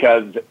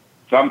 because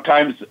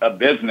sometimes a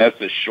business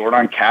is short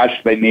on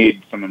cash. They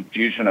need some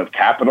infusion of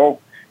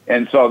capital.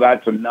 And so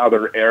that's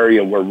another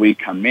area where we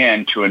come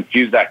in to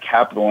infuse that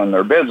capital in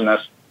their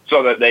business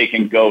so that they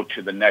can go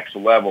to the next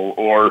level,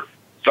 or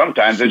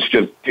sometimes it's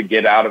just to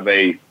get out of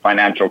a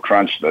financial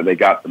crunch that they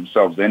got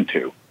themselves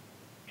into.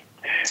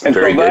 And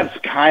so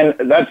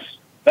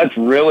that's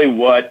really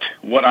what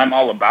I'm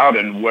all about,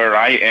 and where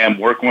I am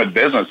working with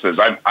businesses.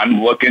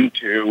 I'm looking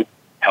to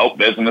help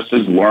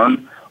businesses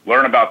learn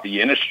about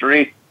the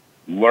industry,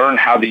 learn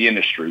how the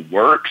industry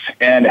works,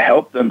 and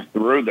help them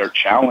through their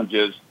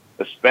challenges,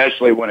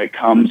 especially when it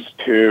comes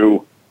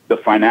to the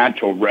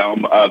financial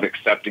realm of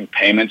accepting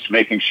payments,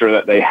 making sure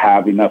that they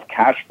have enough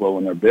cash flow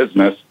in their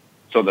business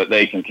so that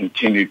they can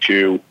continue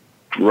to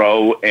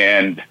grow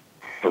and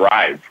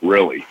thrive,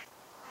 really.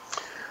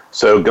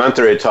 So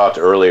Gunther had talked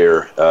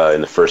earlier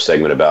in the first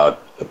segment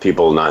about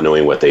people not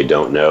knowing what they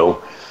don't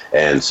know.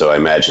 And so I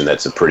imagine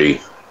that's a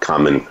pretty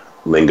common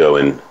lingo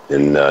in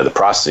the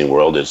processing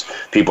world is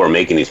people are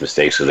making these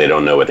mistakes because they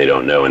don't know what they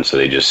don't know. And so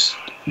they just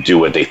do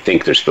what they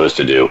think they're supposed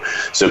to do.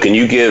 So can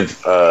you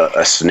give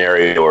a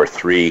scenario or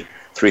three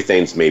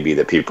things maybe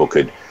that people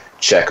could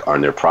check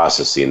on their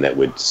processing that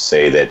would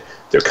say that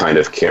they're kind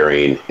of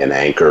carrying an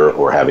anchor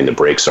or having the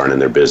brakes on in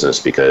their business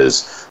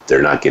because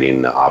they're not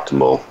getting the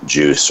optimal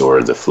juice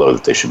or the flow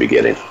that they should be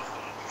getting?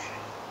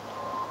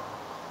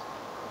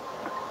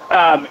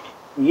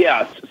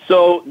 Yes.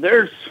 So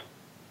there's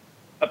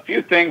a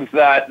few things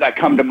that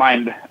come to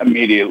mind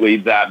immediately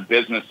that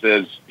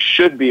businesses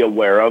should be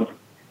aware of.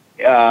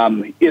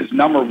 Is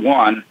number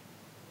one,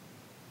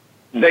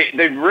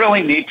 they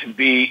really need to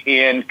be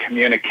in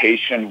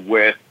communication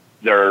with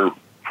their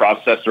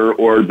processor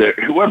or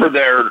whoever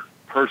their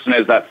person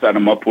is that set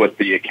them up with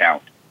the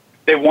account.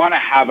 They want to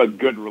have a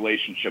good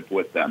relationship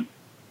with them.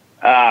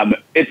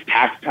 It's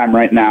tax time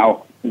right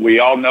now. We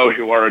all know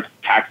who our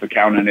tax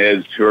accountant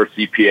is, who our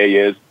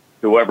CPA is,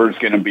 whoever's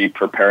going to be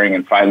preparing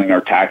and filing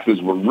our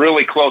taxes. We're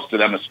really close to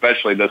them,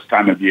 especially this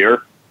time of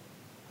year.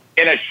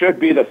 And it should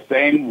be the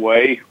same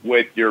way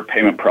with your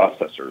payment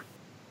processor.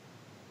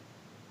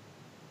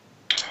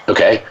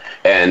 Okay.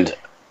 And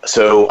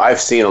so I've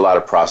seen a lot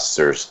of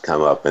processors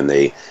come up and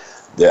I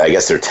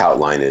guess their tout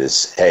line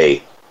is,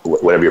 hey,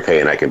 whatever you're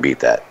paying, I can beat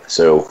that.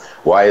 So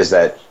why is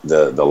that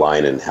the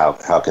line, and how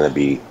can it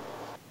be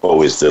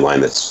always the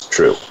line that's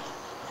true?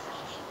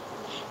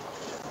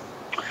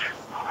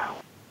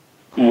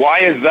 Why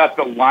is that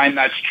the line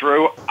that's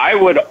true? I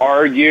would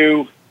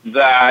argue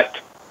that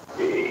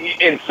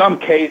in some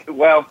cases,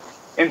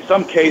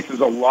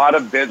 a lot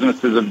of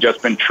businesses have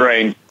just been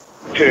trained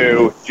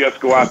to just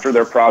go after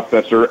their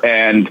processor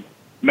and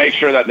make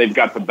sure that they've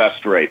got the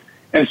best rate.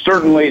 And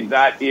certainly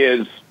that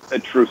is a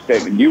true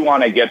statement. You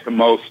want to get the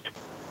most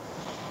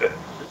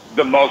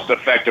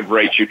effective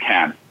rate you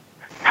can.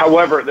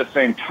 However, at the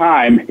same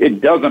time, it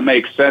doesn't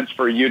make sense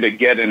for you to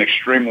get an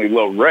extremely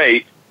low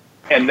rate,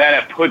 and then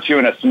it puts you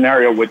in a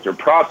scenario with your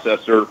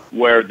processor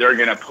where they're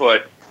going to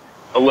put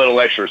a little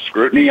extra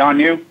scrutiny on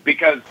you,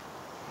 because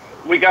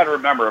we got to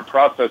remember a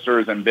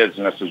processor is in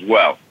business as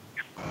well.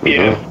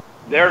 If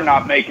they're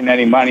not making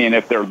any money and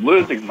if they're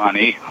losing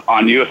money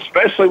on you,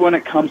 especially when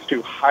it comes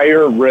to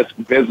higher risk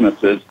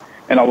businesses,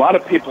 and a lot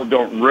of people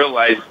don't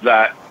realize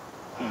that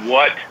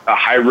what a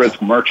high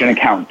risk merchant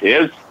account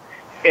is,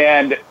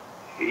 and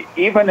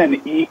even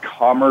an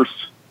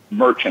e-commerce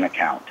merchant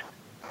account,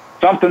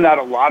 something that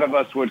a lot of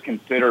us would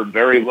consider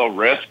very low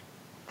risk.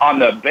 On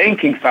the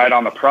banking side,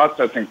 on the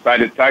processing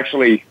side, it's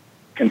actually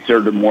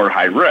considered more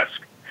high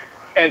risk.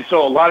 And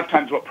so a lot of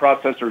times what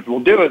processors will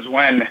do is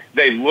when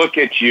they look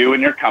at you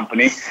and your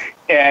company,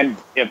 and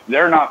if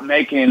they're not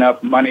making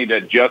enough money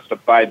to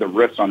justify the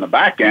risks on the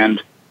back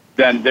end,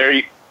 then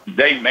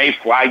they may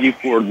flag you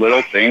for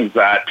little things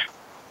that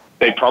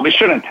they probably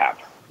shouldn't have,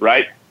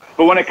 right?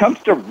 But when it comes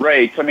to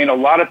rates, I mean, a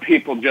lot of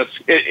people just,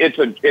 it's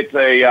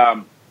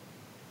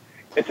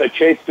a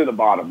chase to the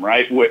bottom,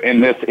 right, in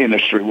this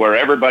industry where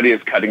everybody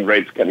is cutting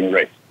rates.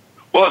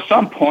 Well, at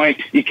some point,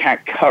 you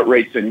can't cut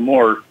rates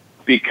anymore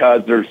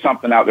because there's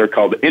something out there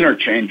called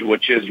interchange,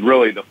 which is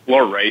really the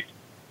floor rate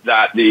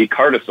that the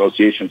card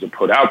associations have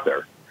put out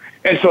there.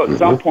 And so at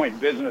some point,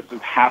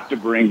 businesses have to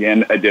bring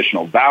in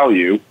additional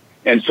value,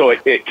 and so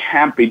it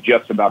can't be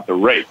just about the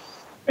rate.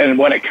 And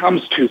when it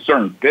comes to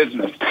certain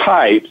business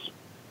types,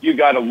 you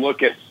got to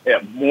look at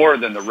more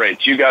than the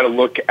rates. You got to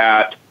look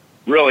at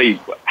really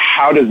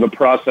how does the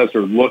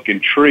processor look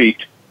and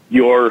treat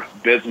your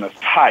business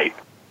type.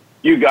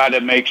 You got to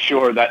make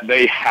sure that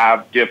they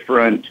have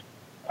different,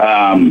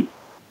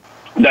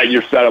 that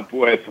you're set up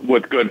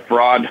with good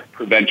fraud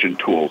prevention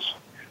tools.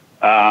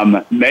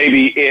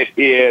 Maybe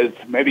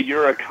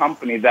you're a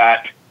company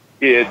that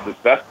is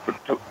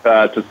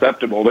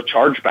susceptible to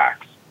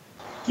chargebacks.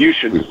 You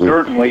should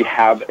certainly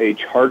have a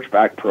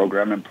chargeback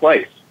program in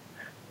place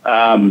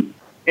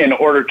in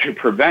order to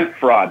prevent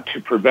fraud,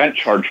 to prevent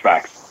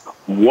chargebacks.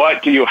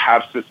 What do you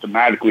have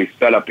systematically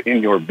set up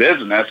in your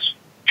business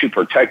to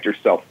protect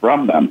yourself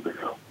from them?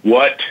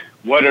 What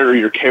are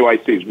your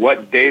KYCs?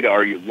 What data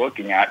are you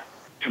looking at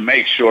to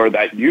make sure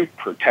that you've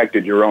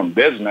protected your own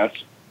business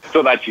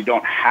so that you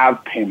don't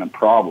have payment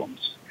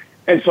problems?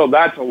 And so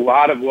that's a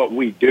lot of what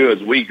we do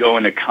is we go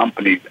into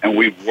companies and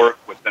we work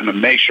with them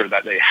and make sure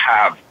that they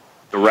have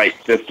the right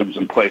systems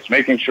in place,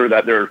 making sure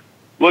that they're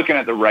looking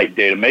at the right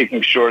data,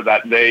 making sure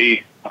that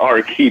they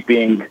are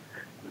keeping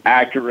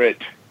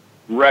accurate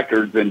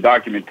records and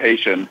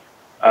documentation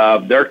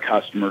of their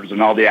customers and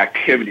all the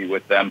activity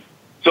with them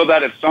so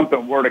that if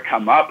something were to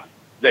come up,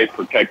 they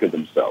protected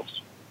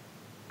themselves.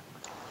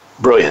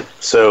 Brilliant.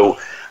 So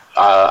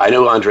I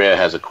know Andrea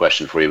has a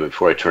question for you, but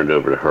before I turn it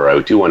over to her, I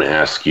do want to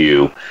ask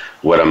you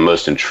what I'm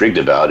most intrigued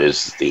about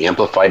is the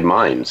Amplified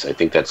Minds. I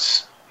think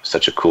that's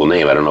such a cool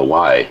name. I don't know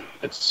why.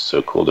 It's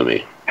so cool to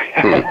me.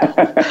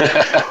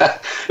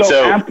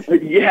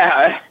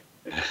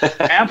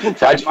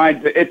 Amplified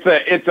Minds,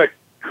 it's a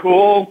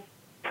cool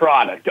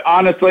product.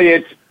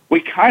 Honestly,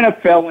 we kind of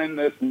fell in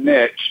this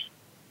niche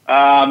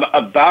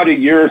about a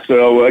year or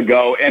so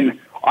ago, and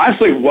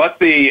honestly, what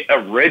the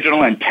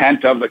original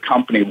intent of the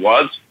company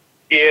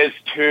is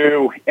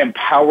to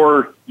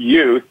empower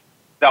youth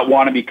that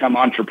want to become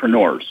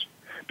entrepreneurs.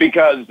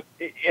 Because,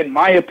 in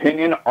my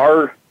opinion,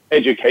 our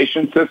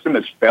education system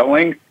is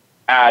failing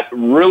at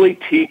really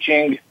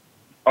teaching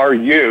our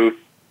youth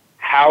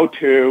how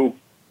to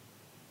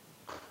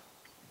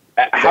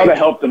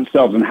help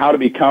themselves and how to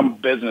become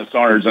business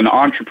owners and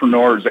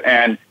entrepreneurs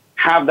and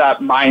have that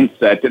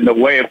mindset and the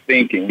way of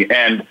thinking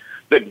and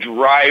the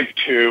drive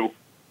to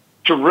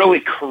really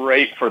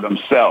create for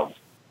themselves.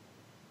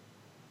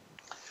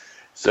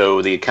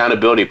 So the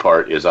accountability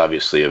part is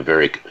obviously a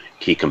very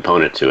key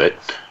component to it.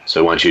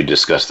 So why don't you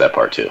discuss that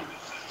part too?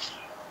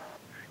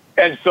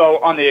 And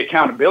so on the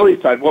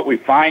accountability side, what we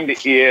find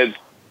is,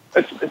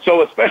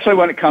 so especially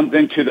when it comes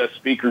into the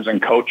speakers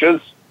and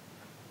coaches,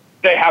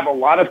 they have a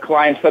lot of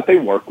clients that they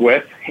work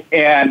with,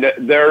 and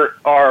there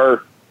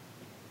are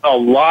a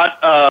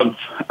lot of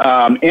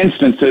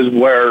instances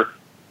where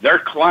their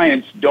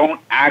clients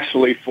don't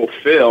actually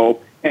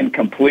fulfill and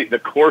complete the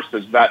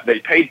courses that they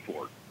paid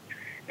for.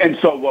 And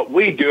so what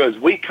we do is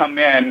we come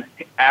in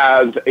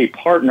as a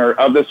partner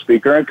of the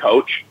speaker and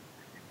coach,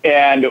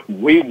 and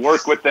we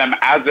work with them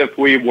as if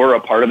we were a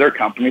part of their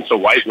company, so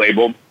white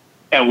labeled,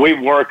 and we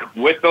work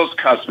with those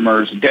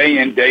customers day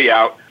in, day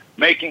out,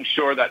 making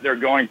sure that they're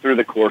going through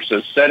the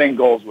courses, setting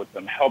goals with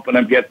them, helping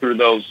them get through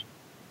those,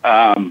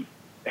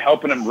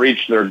 helping them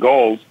reach their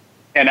goals,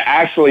 and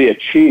actually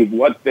achieve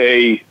what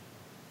they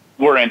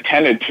were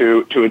intended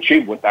to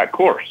achieve with that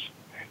course.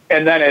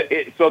 And then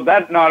so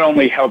that not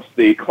only helps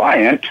the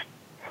client,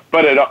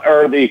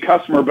 or the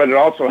customer, but it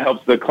also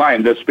helps the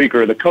client, the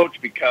speaker, or the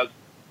coach, because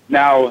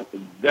now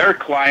their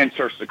clients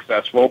are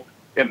successful.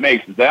 It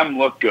makes them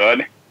look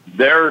good.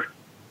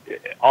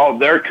 All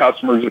their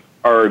customers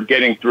are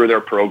getting through their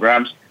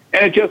programs,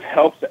 and it just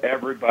helps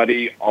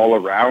everybody all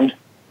around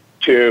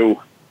to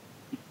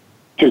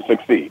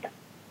succeed.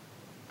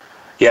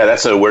 Yeah,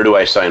 that's where do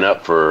I sign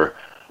up for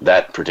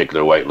that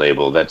particular white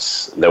label? That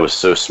was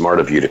so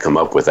smart of you to come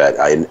up with that.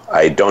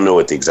 I don't know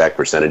what the exact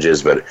percentage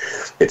is, but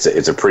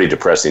it's a pretty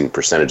depressing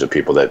percentage of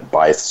people that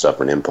buy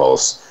stuff on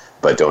impulse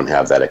but don't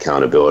have that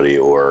accountability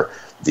or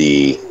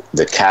the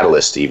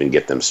catalyst to even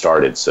get them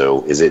started.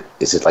 So is it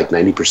like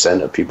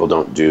 90% of people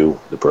don't do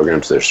the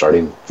programs they're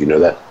starting? Do you know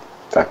that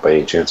fact by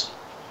any chance?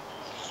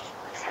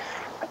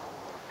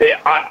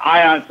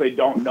 I honestly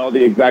don't know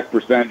the exact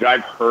percentage.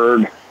 I've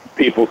heard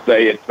people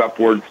say it's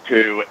upwards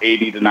to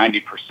 80 to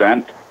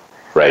 90%.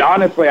 Right. And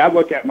honestly, I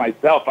look at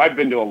myself. I've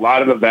been to a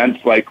lot of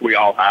events like we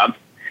all have,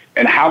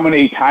 and how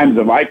many times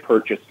have I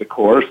purchased a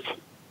course,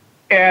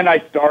 and I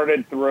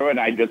started through it, and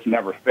I just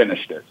never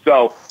finished it.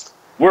 So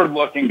we're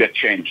looking to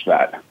change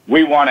that.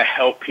 We want to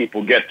help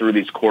people get through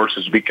these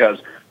courses because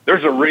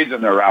there's a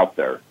reason they're out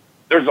there.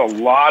 There's a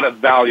lot of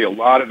value, a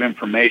lot of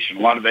information,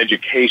 a lot of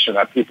education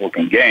that people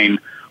can gain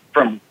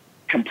from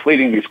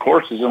completing these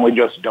courses, and we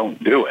just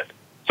don't do it.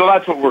 So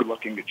that's what we're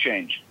looking to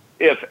change.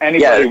 If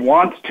anybody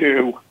wants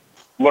to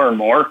learn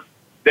more,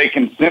 they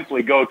can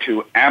simply go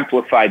to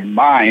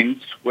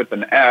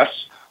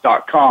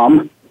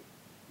amplifiedminds.com,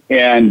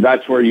 and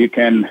that's where you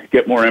can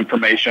get more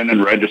information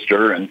and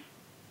register and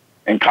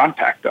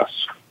contact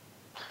us.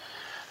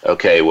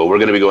 Okay, well, we're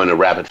going to be going to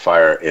rapid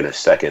fire in a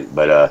second,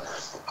 but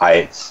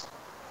I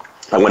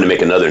want to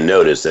make another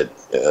note is that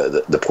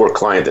the poor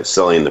client that's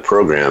selling the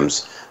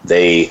programs,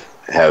 they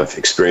have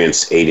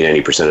experienced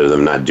 80-90% of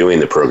them not doing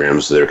the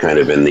programs. So they're kind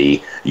of in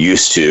the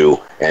used to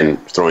and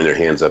throwing their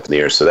hands up in the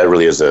air. So that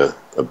really is a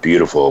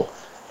beautiful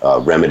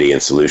remedy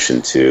and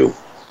solution to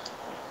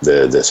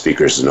the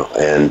speakers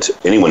and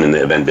anyone in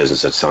the event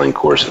business that's selling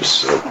courses.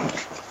 So,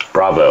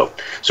 bravo.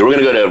 So we're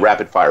going to go to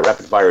rapid fire.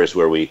 Rapid fire is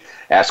where we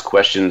ask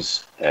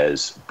questions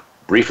as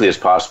briefly as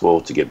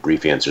possible to get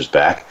brief answers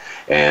back.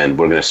 And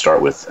we're going to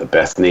start with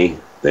Bethany,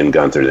 then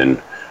Gunther,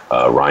 then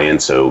Ryan.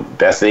 So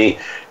Bethany,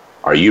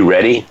 are you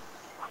ready?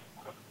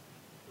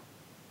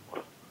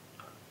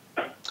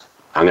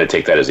 I'm going to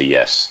take that as a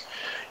yes.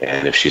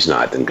 And if she's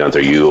not, then Gunther,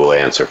 you will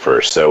answer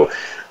first. So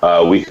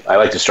I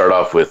like to start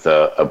off with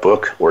a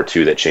book or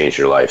two that changed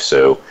your life.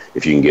 So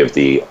if you can give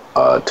the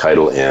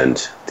title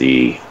and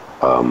the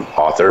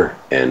author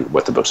and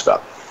what the book's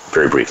about,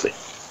 very briefly.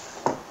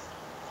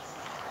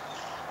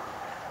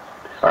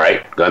 All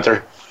right,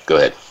 Gunther, go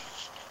ahead.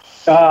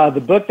 The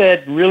book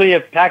that really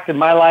impacted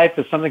my life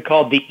is something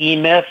called The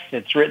E-Myth.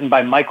 It's written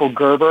by Michael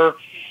Gerber.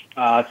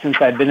 Since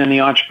I've been in the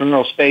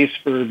entrepreneurial space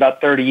for about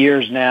 30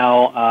 years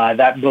now,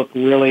 that book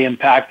really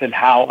impacted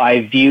how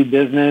I view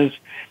business,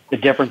 the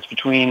difference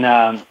between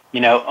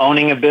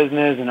owning a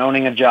business and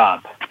owning a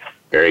job.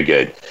 Very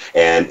good.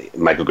 And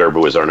Michael Gerber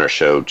was on our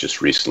show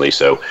just recently,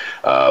 so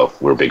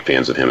we're big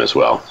fans of him as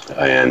well.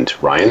 And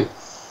Ryan?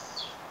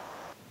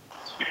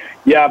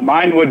 Yeah,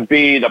 mine would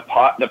be The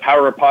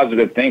Power of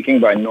Positive Thinking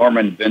by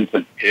Norman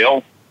Vincent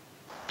Peale.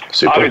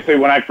 Super. Obviously,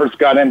 when I first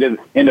got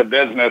into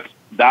business,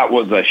 that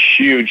was a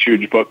huge,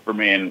 huge book for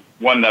me and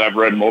one that I've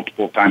read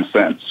multiple times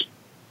since.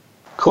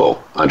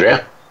 Cool.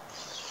 Andrea?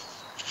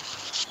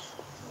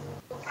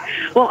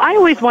 Well, I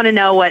always want to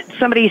know what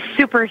somebody's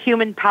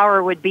superhuman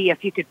power would be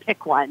if you could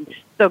pick one.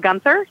 So,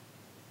 Gunther?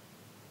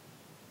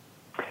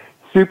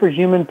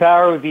 Superhuman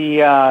power would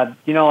be,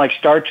 like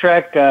Star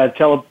Trek,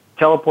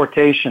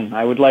 teleportation.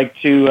 I would like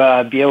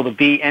to be able to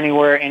be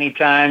anywhere,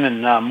 anytime,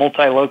 and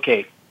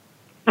multi-locate.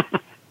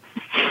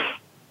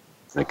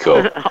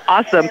 Cool.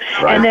 Awesome.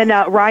 Ryan. And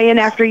then Ryan,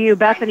 after you,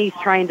 Bethany's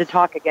trying to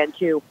talk again,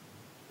 too.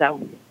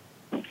 So.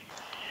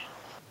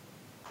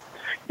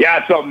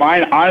 Yeah, so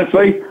mine,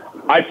 honestly,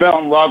 I fell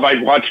in love.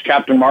 I watched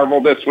Captain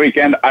Marvel this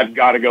weekend. I've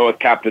got to go with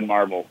Captain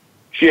Marvel.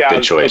 She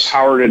has the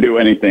power to do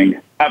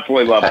anything.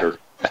 Absolutely loved her.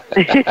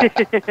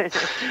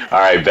 All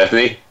right,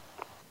 Bethany,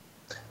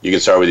 you can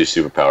start with your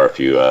superpower if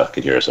you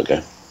can hear us,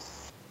 okay?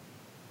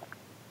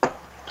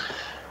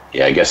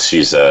 Yeah, I guess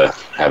she's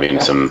having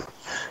some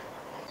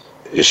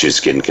issues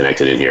getting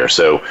connected in here.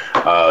 So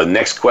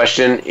next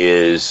question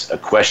is a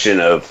question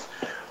of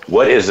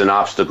what is an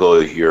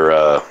obstacle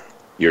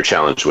you're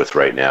challenged with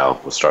right now?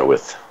 We'll start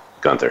with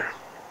Gunther.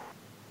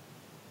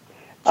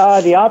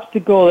 The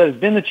obstacle that has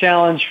been the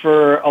challenge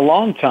for a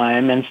long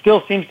time and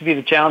still seems to be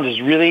the challenge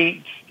is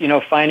really,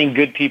 finding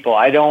good people.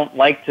 I don't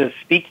like to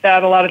speak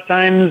that a lot of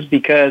times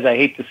because I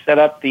hate to set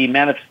up the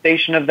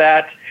manifestation of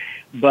that.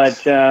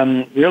 But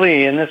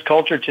really, in this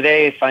culture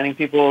today, finding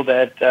people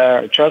that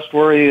are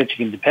trustworthy, that you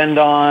can depend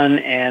on,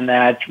 and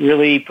that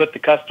really put the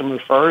customer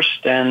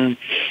first and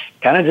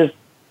kind of just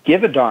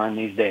give a darn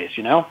these days,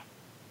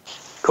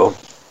 Cool.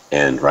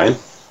 And Ryan?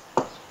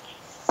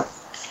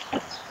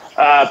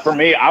 For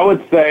me, I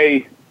would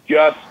say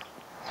just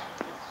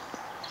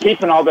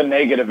keeping all the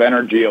negative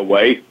energy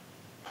away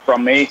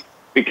from me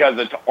because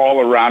it's all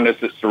around us,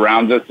 it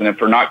surrounds us, and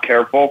if we're not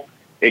careful,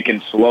 it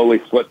can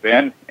slowly slip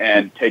in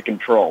and take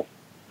control.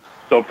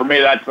 So for me,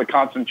 that's the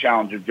constant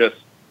challenge of just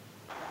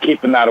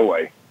keeping that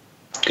away.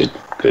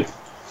 Good.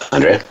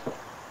 Andrea?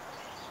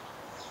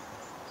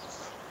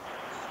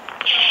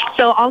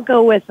 So I'll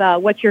go with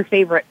what's your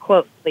favorite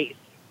quote, please?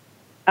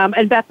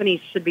 And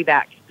Bethany should be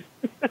back.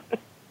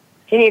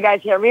 Can you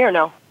guys hear me or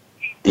no?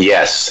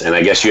 Yes, and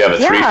I guess you have a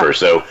three-fer.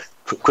 So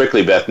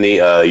quickly, Bethany,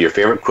 your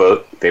favorite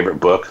quote, favorite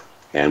book,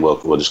 and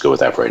we'll just go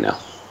with that for right now.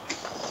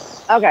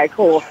 Okay,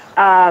 cool.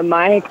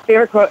 My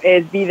favorite quote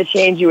is "Be the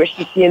change you wish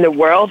to see in the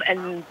world,"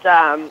 and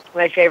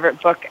my favorite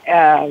book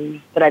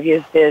that I've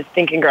used is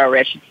 "Think and Grow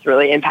Rich." It's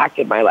really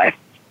impacted my life.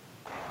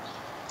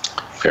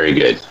 Very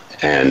good.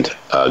 And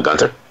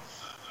Gunther?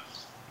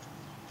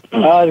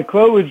 The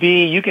quote would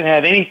be, "You can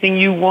have anything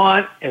you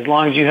want as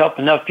long as you help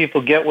enough people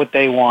get what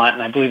they want."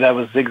 And I believe that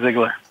was Zig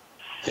Ziglar.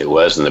 It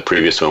was, and the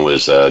previous one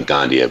was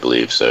Gandhi, I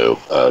believe. So,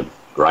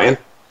 Ryan?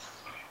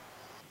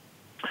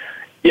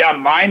 Yeah,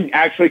 mine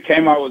actually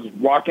came, I was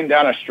walking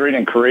down a street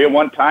in Korea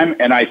one time,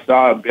 and I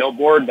saw a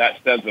billboard that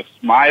says, "A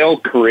smile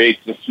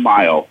creates a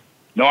smile."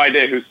 No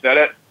idea who said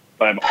it,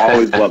 but I've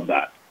always loved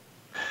that.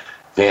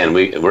 Man,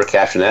 we're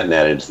capturing that and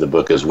adding it to the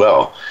book as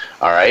well.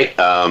 All right.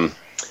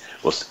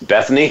 Well,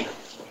 Bethany,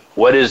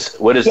 what is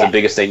the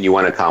biggest thing you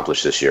want to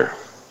accomplish this year?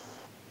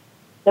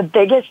 The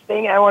biggest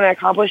thing I want to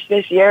accomplish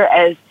this year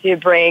is to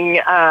bring,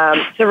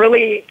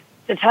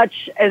 to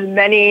touch as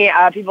many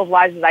people's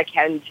lives as I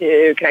can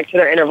to connect to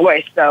their inner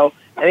voice. So,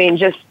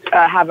 just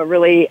have a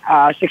really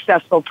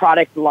successful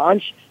product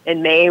launch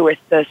in May with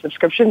the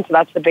subscription. So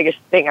that's the biggest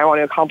thing I want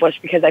to accomplish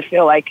because I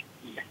feel like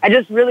I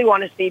just really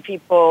want to see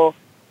people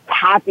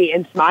happy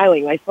and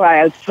smiling. That's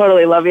why I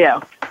totally love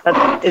you.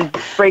 Is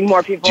bring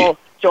more people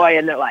joy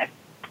in their life.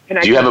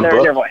 Connect do you have with a their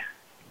book? inner voice.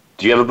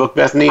 Do you have a book,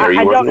 Bethany? Are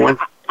you working on one?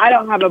 I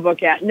don't have a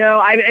book yet. No,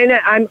 I'm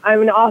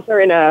an author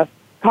in a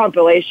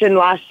compilation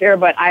last year,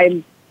 but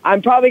I'm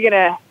probably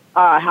gonna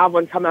have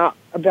one come out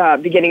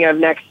about beginning of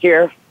next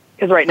year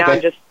because right now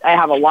I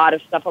have a lot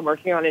of stuff I'm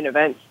working on in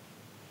events.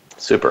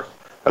 Super.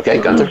 Okay,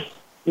 Gunther.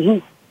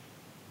 Mm-hmm.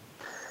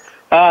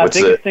 The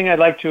biggest thing I'd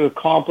like to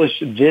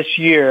accomplish this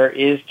year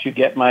is to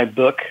get my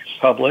book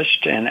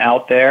published and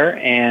out there,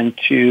 and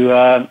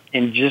to,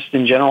 in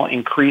general,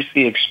 increase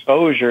the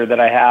exposure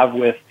that I have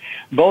with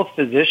both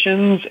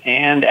physicians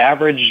and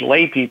average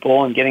lay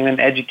people, and getting them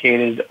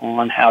educated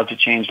on how to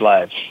change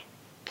lives.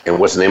 And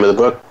what's the name of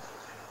the book?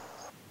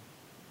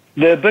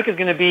 The book is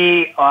going to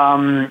be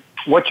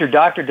What Your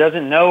Doctor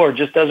Doesn't Know or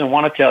Just Doesn't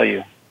Want to Tell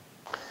You.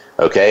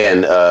 Okay,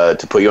 and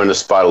to put you on the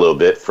spot a little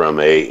bit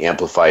from a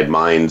Amplified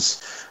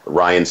Minds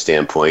Ryan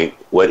standpoint,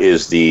 what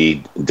is the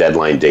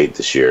deadline date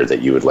this year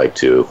that you would like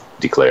to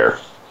declare?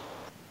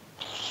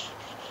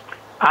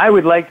 I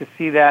would like to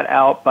see that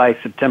out by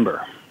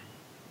September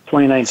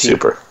 2019.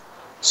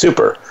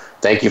 Super.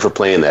 Thank you for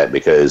playing that,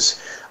 because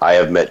I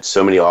have met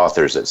so many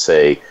authors that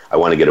say, I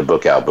want to get a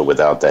book out, but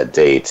without that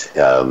date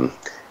and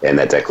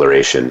that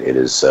declaration, it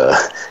is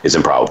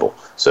improbable.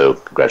 So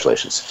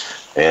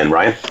congratulations. And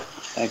Ryan?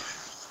 Thanks.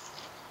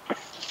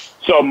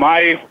 So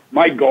my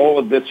goal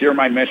of this year,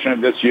 my mission of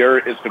this year,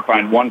 is to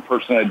find one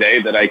person a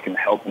day that I can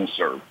help and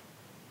serve.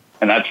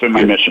 And that's been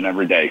my mission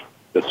every day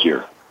this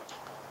year.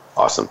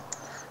 Awesome.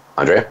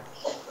 Andrea?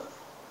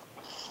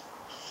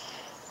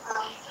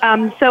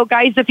 So,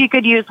 guys, if you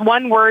could use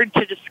one word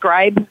to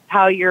describe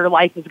how your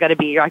life is going to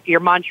be, like your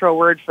mantra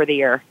word for the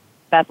year.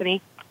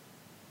 Bethany?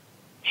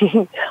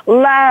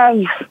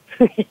 Love.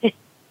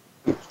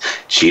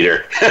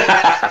 Cheater.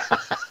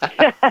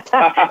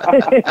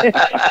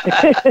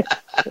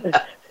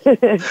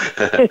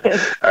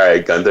 All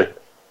right, Gunther.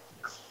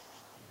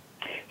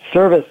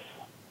 Service.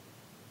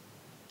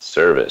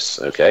 Service,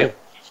 okay.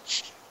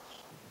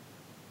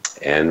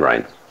 And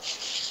Ryan.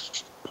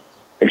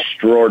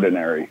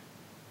 Extraordinary.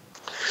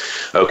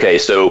 Okay,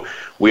 so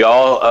we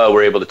all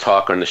were able to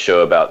talk on the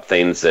show about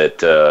things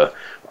that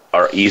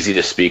are easy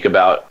to speak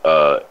about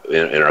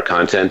in our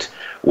content.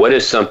 What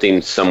is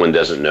something someone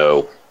doesn't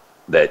know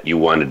that you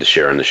wanted to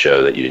share on the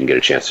show that you didn't get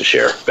a chance to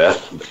share?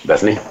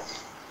 Bethany?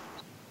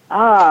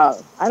 I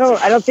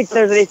don't think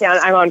there's anything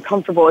I'm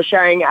uncomfortable with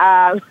sharing.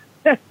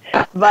 But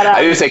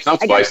I didn't say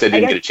comfortable. I said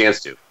didn't get a chance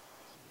to.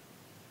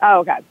 Oh,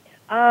 okay.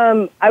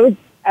 I would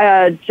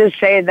just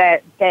say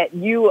that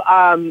you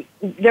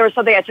there was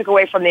something I took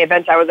away from the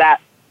event I was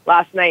at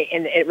last night,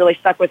 and it really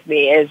stuck with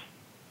me. Is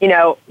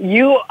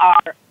you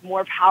are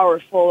more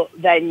powerful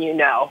than you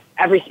know.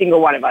 Every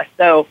single one of us.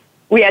 So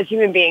we as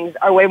human beings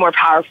are way more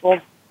powerful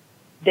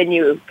than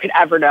you could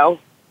ever know.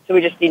 So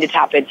we just need to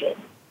tap into it.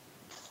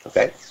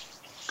 Okay.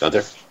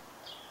 Gunther?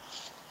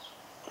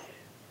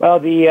 Well,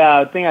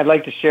 the thing I'd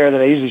like to share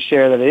that I usually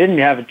share that I didn't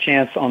have a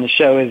chance on the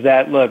show is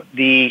that, look,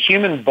 the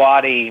human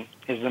body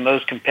is the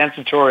most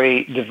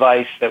compensatory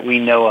device that we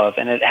know of,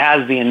 and it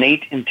has the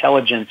innate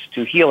intelligence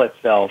to heal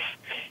itself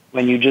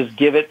when you just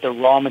give it the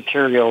raw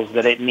materials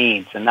that it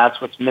needs, and that's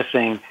what's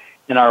missing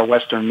in our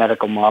Western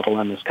medical model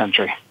in this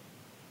country.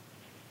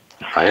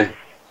 Ryan?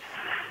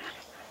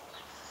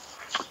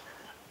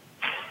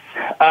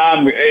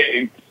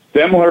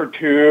 Similar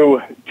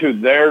to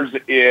theirs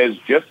is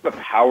just the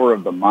power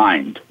of the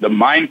mind. The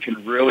mind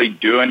can really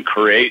do and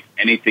create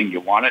anything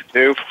you want it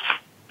to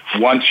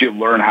once you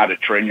learn how to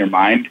train your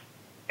mind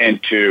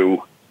and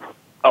to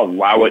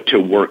allow it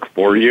to work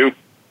for you.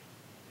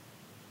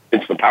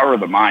 It's the power of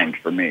the mind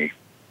for me.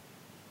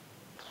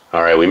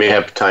 All right, we may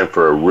have time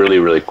for a really,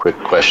 really quick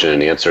question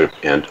and answer.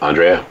 And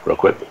Andrea, real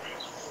quick.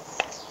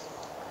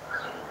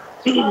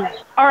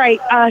 All right,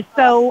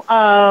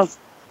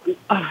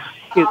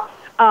 shoot.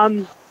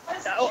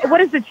 What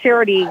is a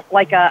charity,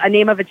 like a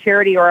name of a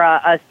charity or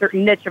a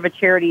certain niche of a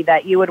charity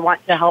that you would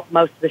want to help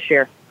most this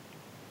year?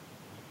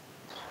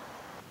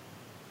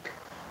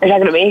 Are you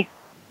talking to me?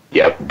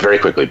 Yeah, very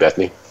quickly,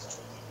 Bethany.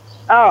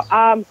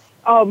 It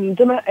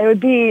would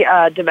be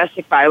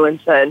domestic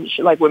violence and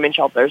like women's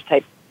shelters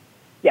type.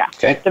 Yeah.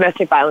 Okay.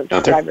 Domestic violence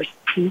survivors.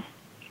 Mm-hmm.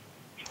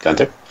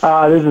 Gunther?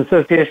 There's an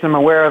association I'm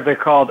aware of. They're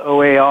called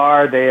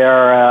OAR. They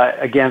are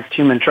against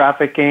human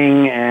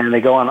trafficking, and they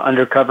go on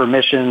undercover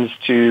missions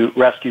to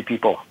rescue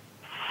people.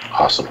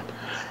 Awesome.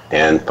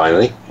 And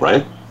finally,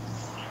 Ryan?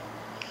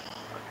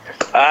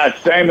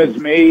 Same as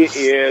me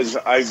is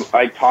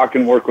I talk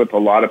and work with a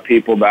lot of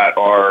people that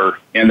are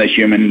in the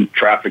human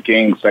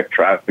trafficking, sex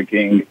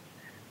trafficking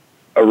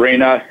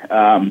arena.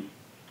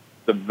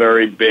 It's a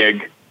very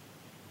big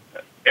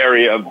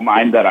area of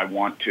mine that I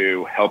want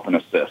to help and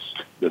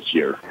assist this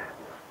year.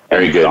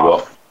 Very good.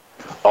 Well,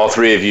 all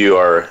three of you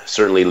are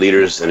certainly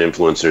leaders and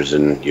influencers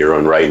in your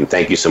own right, and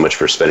thank you so much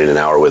for spending an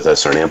hour with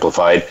us on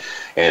Amplified.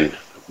 And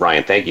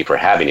Ryan, thank you for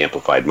having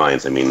Amplified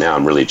Minds. I mean, now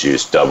I'm really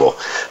juiced double.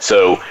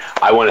 So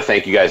I want to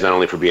thank you guys not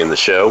only for being on the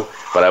show,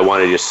 but I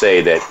want to just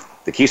say that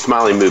the Keep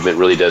Smiling movement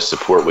really does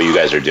support what you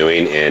guys are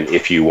doing. And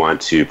if you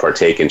want to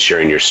partake in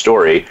sharing your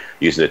story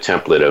using a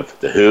template of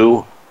the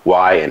who,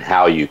 why, and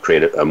how you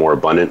create a more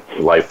abundant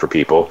life for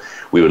people,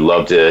 we would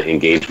love to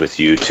engage with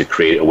you to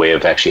create a way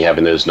of actually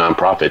having those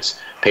nonprofits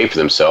pay for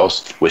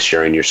themselves with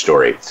sharing your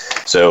story.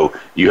 So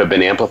you have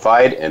been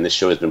amplified, and this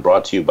show has been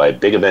brought to you by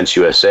Big Events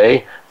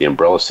USA, the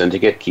Umbrella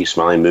Syndicate, Keep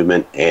Smiling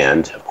Movement,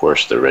 and, of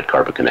course, the Red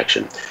Carpet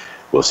Connection.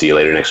 We'll see you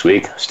later next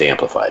week. Stay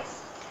amplified.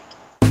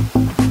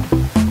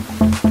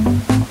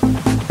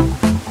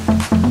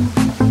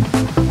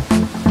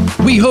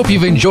 We hope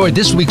you've enjoyed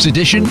this week's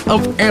edition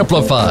of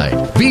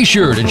Amplified. Be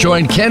sure to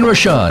join Ken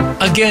Rochon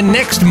again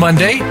next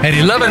Monday at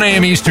 11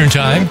 a.m. Eastern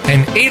Time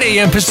and 8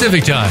 a.m.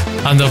 Pacific Time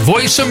on the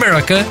Voice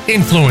America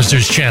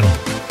Influencers Channel.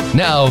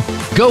 Now,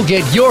 go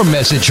get your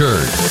message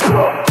heard.